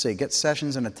sessions? Let's say get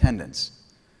sessions and attendance.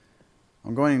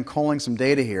 I'm going and calling some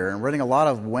data here, and writing a lot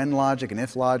of when logic and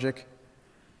if logic.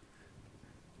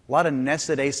 A lot of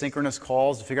nested asynchronous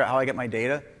calls to figure out how I get my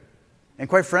data. And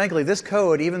quite frankly, this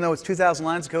code, even though it's 2,000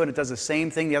 lines of code, it does the same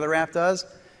thing the other app does,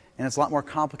 and it's a lot more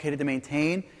complicated to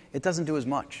maintain, it doesn't do as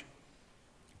much.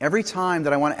 Every time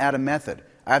that I want to add a method,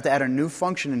 I have to add a new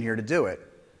function in here to do it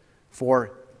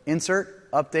for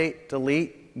insert, update,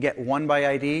 delete, get one by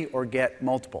ID, or get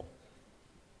multiple.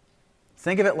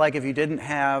 Think of it like if you didn't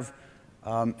have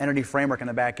Entity Framework in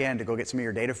the back end to go get some of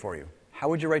your data for you. How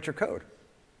would you write your code?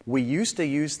 We used to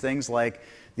use things like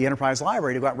the enterprise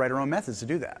library to go out and write our own methods to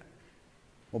do that.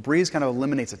 Well, Breeze kind of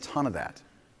eliminates a ton of that.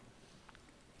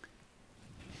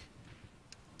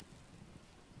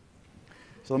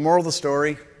 So the moral of the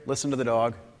story, listen to the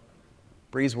dog.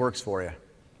 Breeze works for you.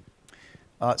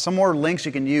 Some more links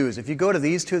you can use. If you go to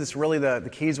these two, that's really the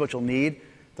keys what you'll need.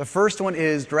 The first one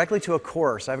is directly to a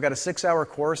course. I've got a 6-hour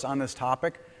course on this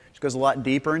topic, which goes a lot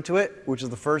deeper into it, which is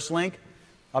the first link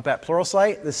up at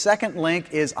Pluralsight. The second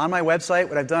link is on my website.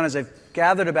 What I've done is I've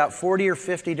gathered about 40 or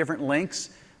 50 different links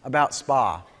about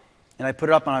SPA. And I put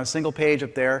it up on a single page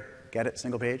up there. Get it?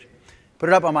 Single page. Put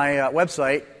it up on my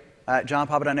website at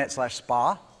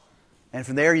johnpapa.net/SPA. And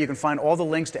from there, you can find all the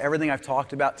links to everything I've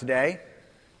talked about today,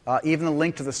 even the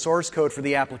link to the source code for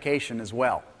the application as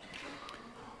well.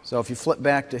 So if you flip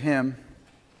back to him,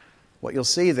 what you'll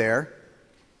see there,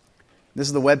 this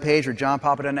is the web page for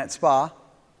johnpapa.net/SPA.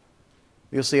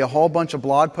 You'll see a whole bunch of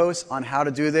blog posts on how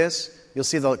to do this. You'll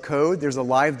see the code. There's a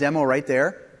live demo right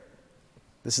there.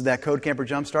 This is that CodeCamper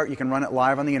Jumpstart. You can run it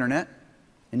live on the internet.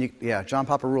 And yeah, John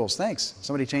Papa rules. Thanks.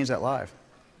 Somebody changed that live.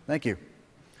 Thank you.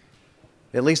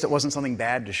 At least it wasn't something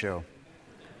bad to show.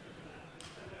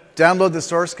 Download the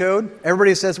source code.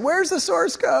 Everybody says, where's the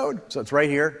source code? So it's right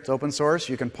here. It's open source.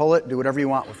 You can pull it, do whatever you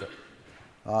want with it.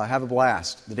 Have a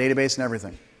blast. The database and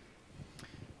everything.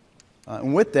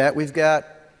 And with that, we've got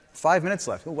 5 minutes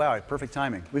left. Oh, wow, perfect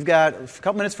timing. We've got a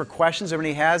couple minutes for questions.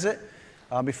 Everybody has it.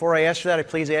 Before I ask you that, I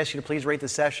please ask you to please rate the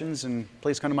sessions, and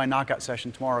please come to my knockout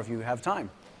session tomorrow if you have time.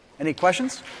 Any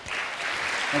questions?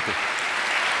 Thank you.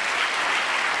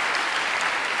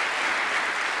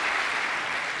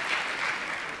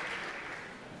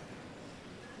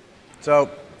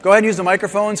 So go ahead and use the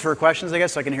microphones for questions, I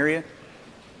guess, so I can hear you.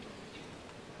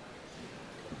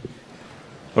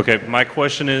 Okay, my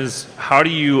question is, how do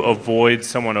you avoid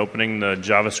someone opening the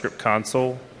JavaScript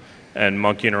console and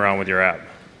monkeying around with your app.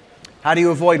 How do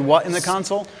you avoid what in the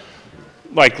console?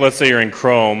 Like, let's say you're in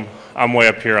Chrome. I'm way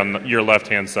up here on your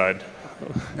left-hand side.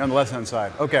 On the left-hand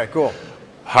side. Okay, cool.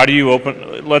 How do you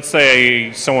open, let's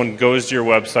say someone goes to your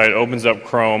website, opens up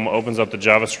Chrome, opens up the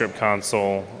JavaScript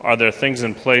console. Are there things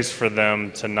in place for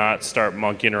them to not start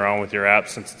monkeying around with your app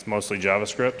since it's mostly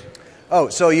JavaScript? Oh,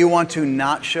 so you want to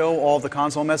not show all the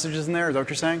console messages in there? Is that what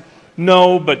you're saying?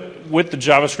 No, but with the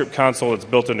JavaScript console that's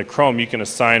built into Chrome, you can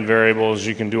assign variables,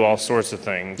 you can do all sorts of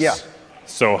things. Yeah.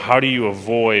 So how do you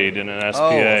avoid in an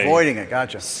SPA avoiding it,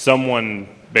 gotcha. someone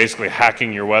basically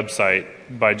hacking your website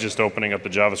by just opening up the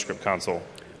JavaScript console?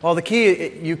 Well, the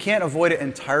key, you can't avoid it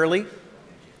entirely.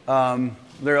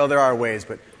 There are ways,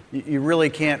 but you really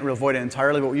can't avoid it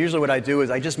entirely. But usually what I do is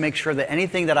I just make sure that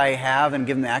anything that I have and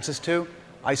give them access to,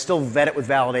 I still vet it with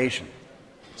validation.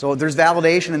 So there's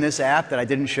validation in this app that I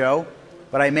didn't show,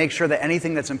 but I make sure that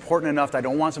anything that's important enough that I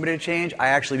don't want somebody to change, I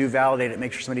actually do validate it,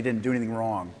 make sure somebody didn't do anything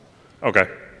wrong. Okay.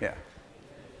 Yeah.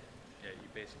 Yeah, you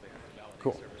basically have to validate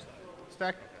Cool. server-side.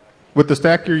 Stack. With the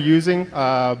stack you're using,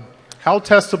 how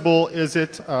testable is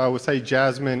it with, say,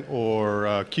 Jasmine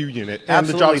or QUnit and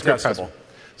Absolutely the JavaScript testable. test?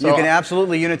 You can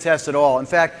absolutely unit test it all. In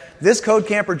fact, this Code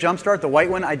Camper Jumpstart, the white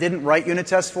one, I didn't write unit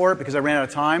tests for it because I ran out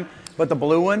of time. But the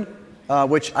blue one,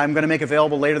 which I'm going to make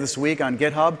available later this week on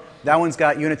GitHub, that one's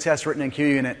got unit tests written in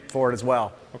QUnit for it as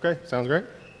well. Okay, sounds great.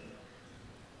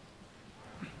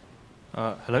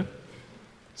 Hello.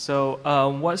 So,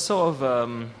 what sort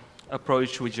of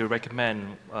approach would you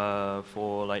recommend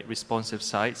for like responsive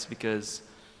sites? Because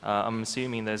I'm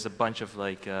assuming there's a bunch of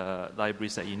like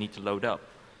libraries that you need to load up.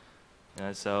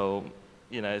 So,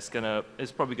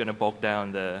 it's probably gonna bog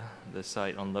down the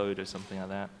site on load or something like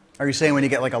that. Are you saying when you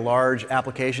get like a large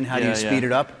application, how do you speed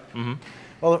it up? Mm-hmm.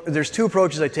 Well, there's two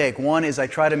approaches I take. One is I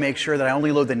try to make sure that I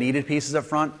only load the needed pieces up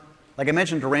front. Like I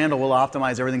mentioned, Randall will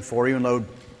optimize everything for you and load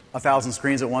 1,000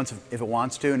 screens at once if it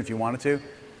wants to and if you wanted to.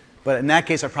 But in that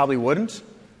case, I probably wouldn't.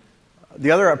 The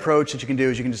other approach that you can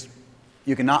do is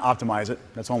you can not optimize it.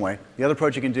 That's one way. The other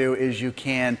approach you can do is you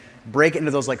can break it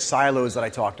into those like silos that I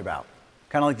talked about.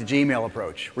 Kind of like the Gmail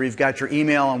approach, where you've got your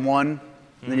email on one,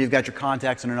 and then you've got your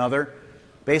contacts in another.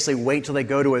 Basically, wait till they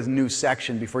go to a new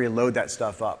section before you load that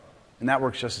stuff up. And that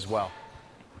works just as well.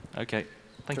 Okay,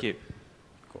 thank you.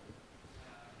 Cool.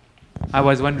 I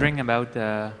was wondering about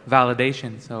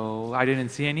validation. So I didn't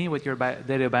see any with your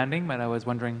data banding, but I was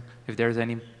wondering if there's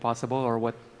any possible or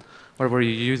what were you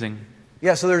using?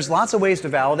 Yeah, so there's lots of ways to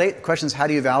validate. The question is, how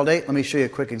do you validate? Let me show you a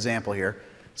quick example here.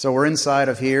 So we're inside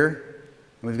of here.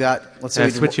 We've got, let's say,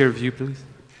 switch your view, please.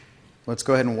 Let's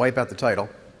go ahead and wipe out the title.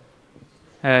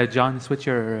 John, switch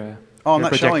your Oh, I'm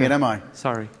your not showing it, projector. am I?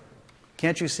 Sorry.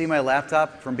 Can't you see my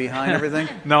laptop from behind everything?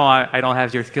 No, I don't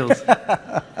have your skills.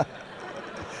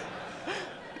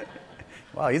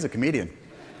 Wow, he's a comedian.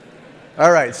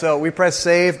 All right, so we press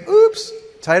save. Oops,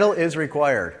 title is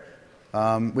required.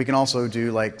 We can also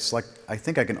do like select, I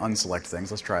think I can unselect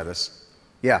things. Let's try this.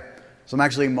 Yeah, so I'm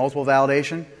actually multiple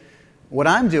validation. What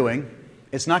I'm doing,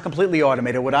 it's not completely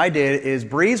automated. What I did is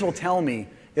Breeze will tell me,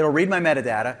 it'll read my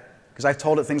metadata, because I've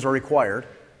told it things were required.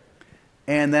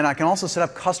 And then I can also set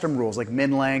up custom rules like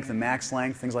min length and max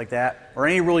length, things like that, or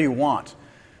any rule you want.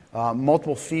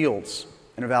 Multiple fields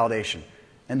in a validation.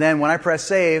 And then when I press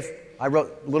save, I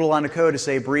wrote a little line of code to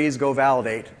say, Breeze, go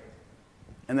validate.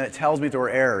 And then it tells me if there were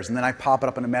errors. And then I pop it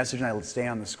up in a message and I stay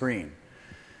on the screen.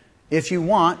 If you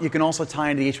want, you can also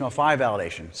tie into HTML5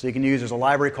 validation. So you can use, there's a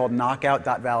library called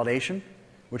knockout.validation,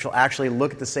 which will actually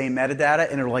look at the same metadata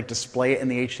and it'll like display it in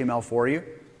the HTML for you.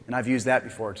 And I've used that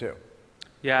before too.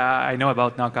 Yeah, I know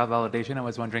about knockout validation. I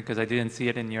was wondering because I didn't see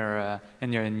it in your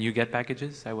NuGet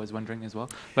packages. I was wondering as well.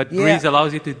 But Breeze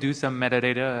allows you to do some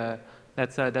metadata,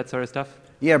 that sort of stuff.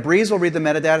 Yeah, Breeze will read the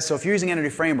metadata. So if you're using Entity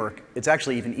Framework, it's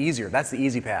actually even easier. That's the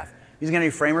easy path. Using Entity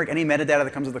Framework, any metadata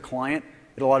that comes with the client,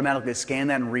 it'll automatically scan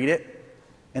that and read it.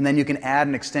 And then you can add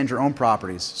and extend your own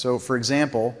properties. So for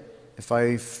example, if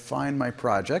I find my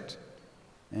project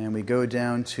and we go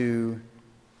down to,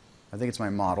 I think it's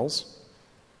my models.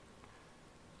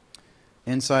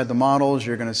 Inside the models,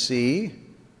 you're going to see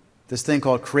this thing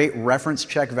called Create Reference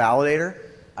Check Validator.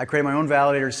 I create my own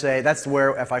validator to say, that's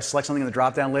where if I select something in the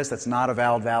drop-down list that's not a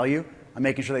valid value, I'm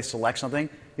making sure they select something.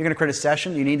 You're going to create a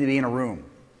session, you need to be in a room.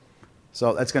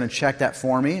 So that's going to check that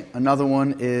for me. Another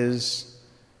one is,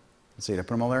 let's see, did I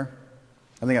put them all there?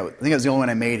 I think it was the only one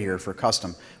I made here for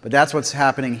custom. But that's what's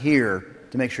happening here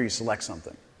to make sure you select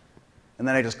something. And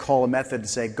then I just call a method to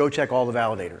say, go check all the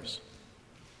validators.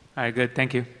 All right, good.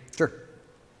 Thank you. Sure.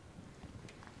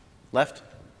 Left?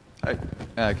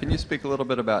 Hi. Can you speak a little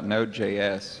bit about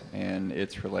Node.js and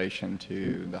its relation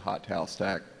to the hot towel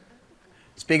stack?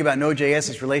 Speak about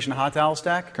Node.js's relation to Hot Towel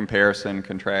Stack. Comparison,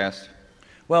 contrast.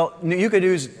 Well, you could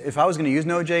use, if I was going to use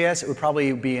Node.js, it would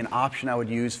probably be an option I would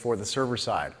use for the server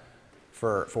side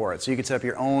for it. So you could set up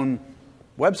your own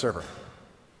web server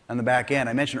on the back end.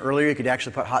 I mentioned earlier you could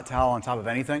actually put Hot Towel on top of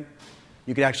anything.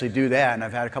 You could actually do that, and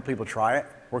I've had a couple people try it.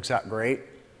 Works out great.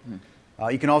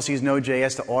 You can also use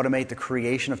Node.js to automate the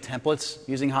creation of templates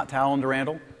using Hot Towel and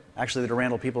Durandal. Actually, the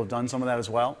Durandal people have done some of that as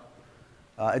well.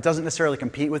 It doesn't necessarily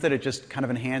compete with it. It just kind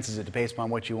of enhances it based upon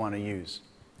what you want to use.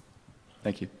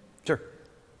 Thank you. Sure.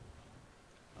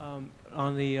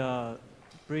 On the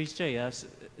Breeze.js,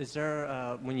 is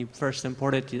there, when you first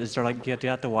import it, is there like, do you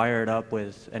have to wire it up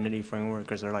with Entity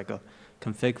Framework? Or is there like a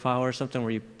config file or something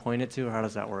where you point it to, or how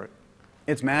does that work?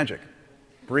 It's magic.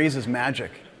 Breeze is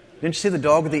magic. Didn't you see the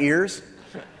dog with the ears?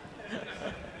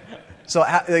 So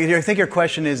I think your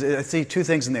question is, I see two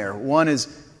things in there. One is,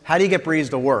 how do you get Breeze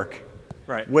to work?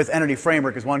 Right. With Entity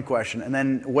Framework is one question. And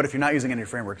then what if you're not using Entity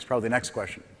Framework is probably the next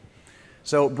question.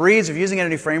 So Breeze, if you're using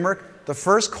Entity Framework, the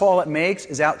first call it makes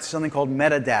is out to something called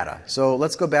metadata. So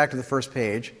let's go back to the first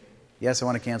page. Yes, I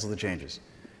want to cancel the changes.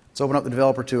 Let's open up the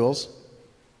developer tools.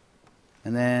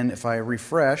 And then if I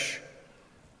refresh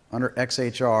under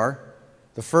XHR,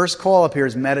 the first call up here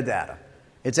is metadata.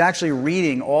 It's actually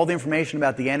reading all the information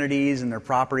about the entities and their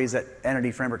properties that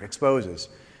Entity Framework exposes.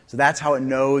 So that's how it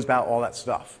knows about all that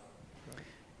stuff.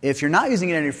 If you're not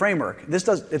using Entity Framework,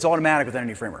 it's automatic with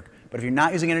Entity Framework. But if you're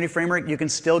not using Entity Framework, you can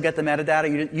still get the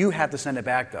metadata. You have to send it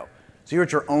back, though. So you're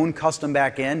at your own custom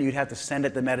backend. You'd have to send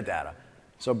it the metadata.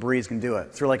 So Breeze can do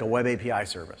it through like a web API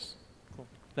service. Cool.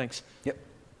 Thanks. Yep.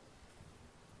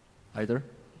 Hi there.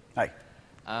 Hi.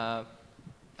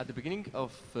 At the beginning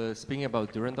of speaking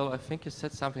about Durandal, I think you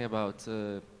said something about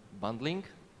bundling.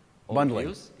 Bundling.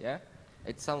 Views. Yeah.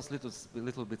 It sounds a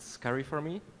little bit scary for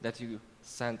me that you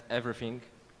send everything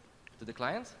to the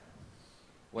client.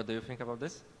 What do you think about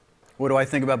this? What do I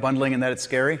think about bundling and that it's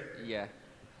scary? Yeah.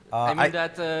 I mean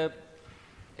that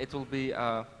it will be,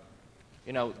 the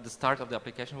start of the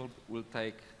application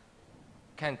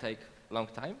can take a long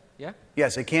time, yeah?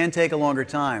 Yes, it can take a longer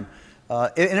time.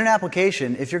 In an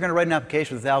application, if you're going to write an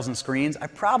application with 1,000 screens, I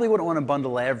probably wouldn't want to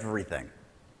bundle everything.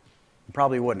 I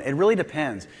probably wouldn't. It really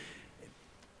depends.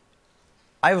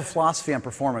 I have a philosophy on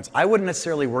performance. I wouldn't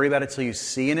necessarily worry about it until you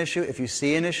see an issue. If you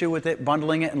see an issue with it,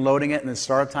 bundling it and loading it, and the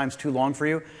startup time's too long for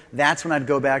you, that's when I'd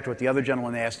go back to what the other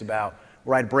gentleman asked about,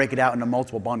 where I'd break it out into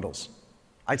multiple bundles.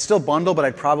 I'd still bundle, but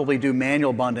I'd probably do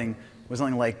manual bundling with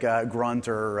something like Grunt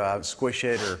or Squish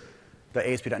It or the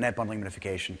ASP.NET bundling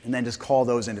modification, and then just call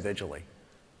those individually.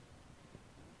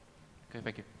 Okay,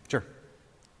 thank you. Sure.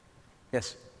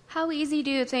 Yes? How easy do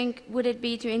you think would it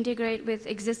be to integrate with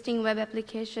existing web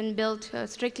application built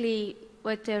strictly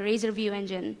with the Razor View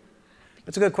engine?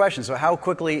 That's a good question. So how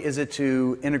quickly is it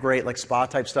to integrate like spa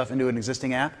type stuff into an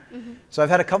existing app? Mm-hmm. So I've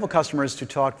had a couple customers who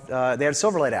talked, they had a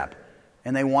Silverlight app,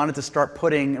 and they wanted to start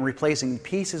putting and replacing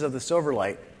pieces of the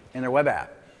Silverlight in their web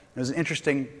app. It was an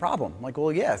interesting problem. Like,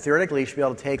 well, yeah, theoretically you should be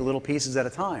able to take little pieces at a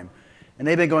time. And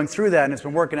they've been going through that, and it's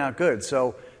been working out good.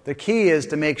 So the key is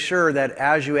to make sure that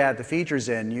as you add the features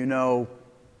in, you know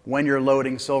when you're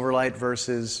loading Silverlight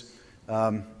versus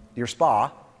your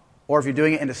spa. Or if you're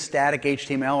doing it into static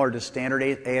HTML or just standard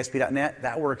ASP.NET,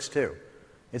 that works too.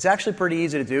 It's actually pretty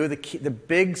easy to do. The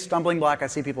big stumbling block I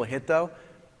see people hit, though,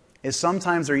 is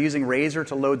sometimes they're using Razor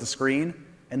to load the screen,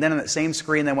 and then on that same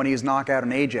screen they want to use Knockout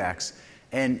and Ajax.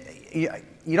 And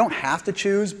you don't have to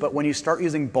choose, but when you start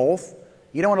using both,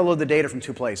 you don't want to load the data from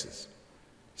two places.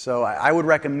 So I would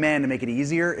recommend to make it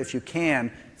easier if you can.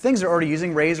 Things that are already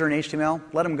using Razor and HTML,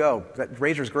 let them go.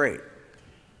 Razor's great.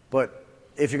 But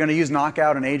if you're going to use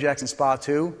Knockout and Ajax and Spa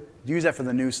too, use that for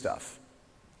the new stuff.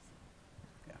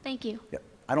 Yeah. Thank you. Yeah.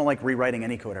 I don't like rewriting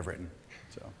any code I've written.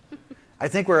 So I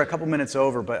think we're a couple minutes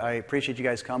over, but I appreciate you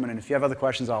guys coming. And if you have other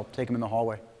questions, I'll take them in the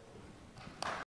hallway.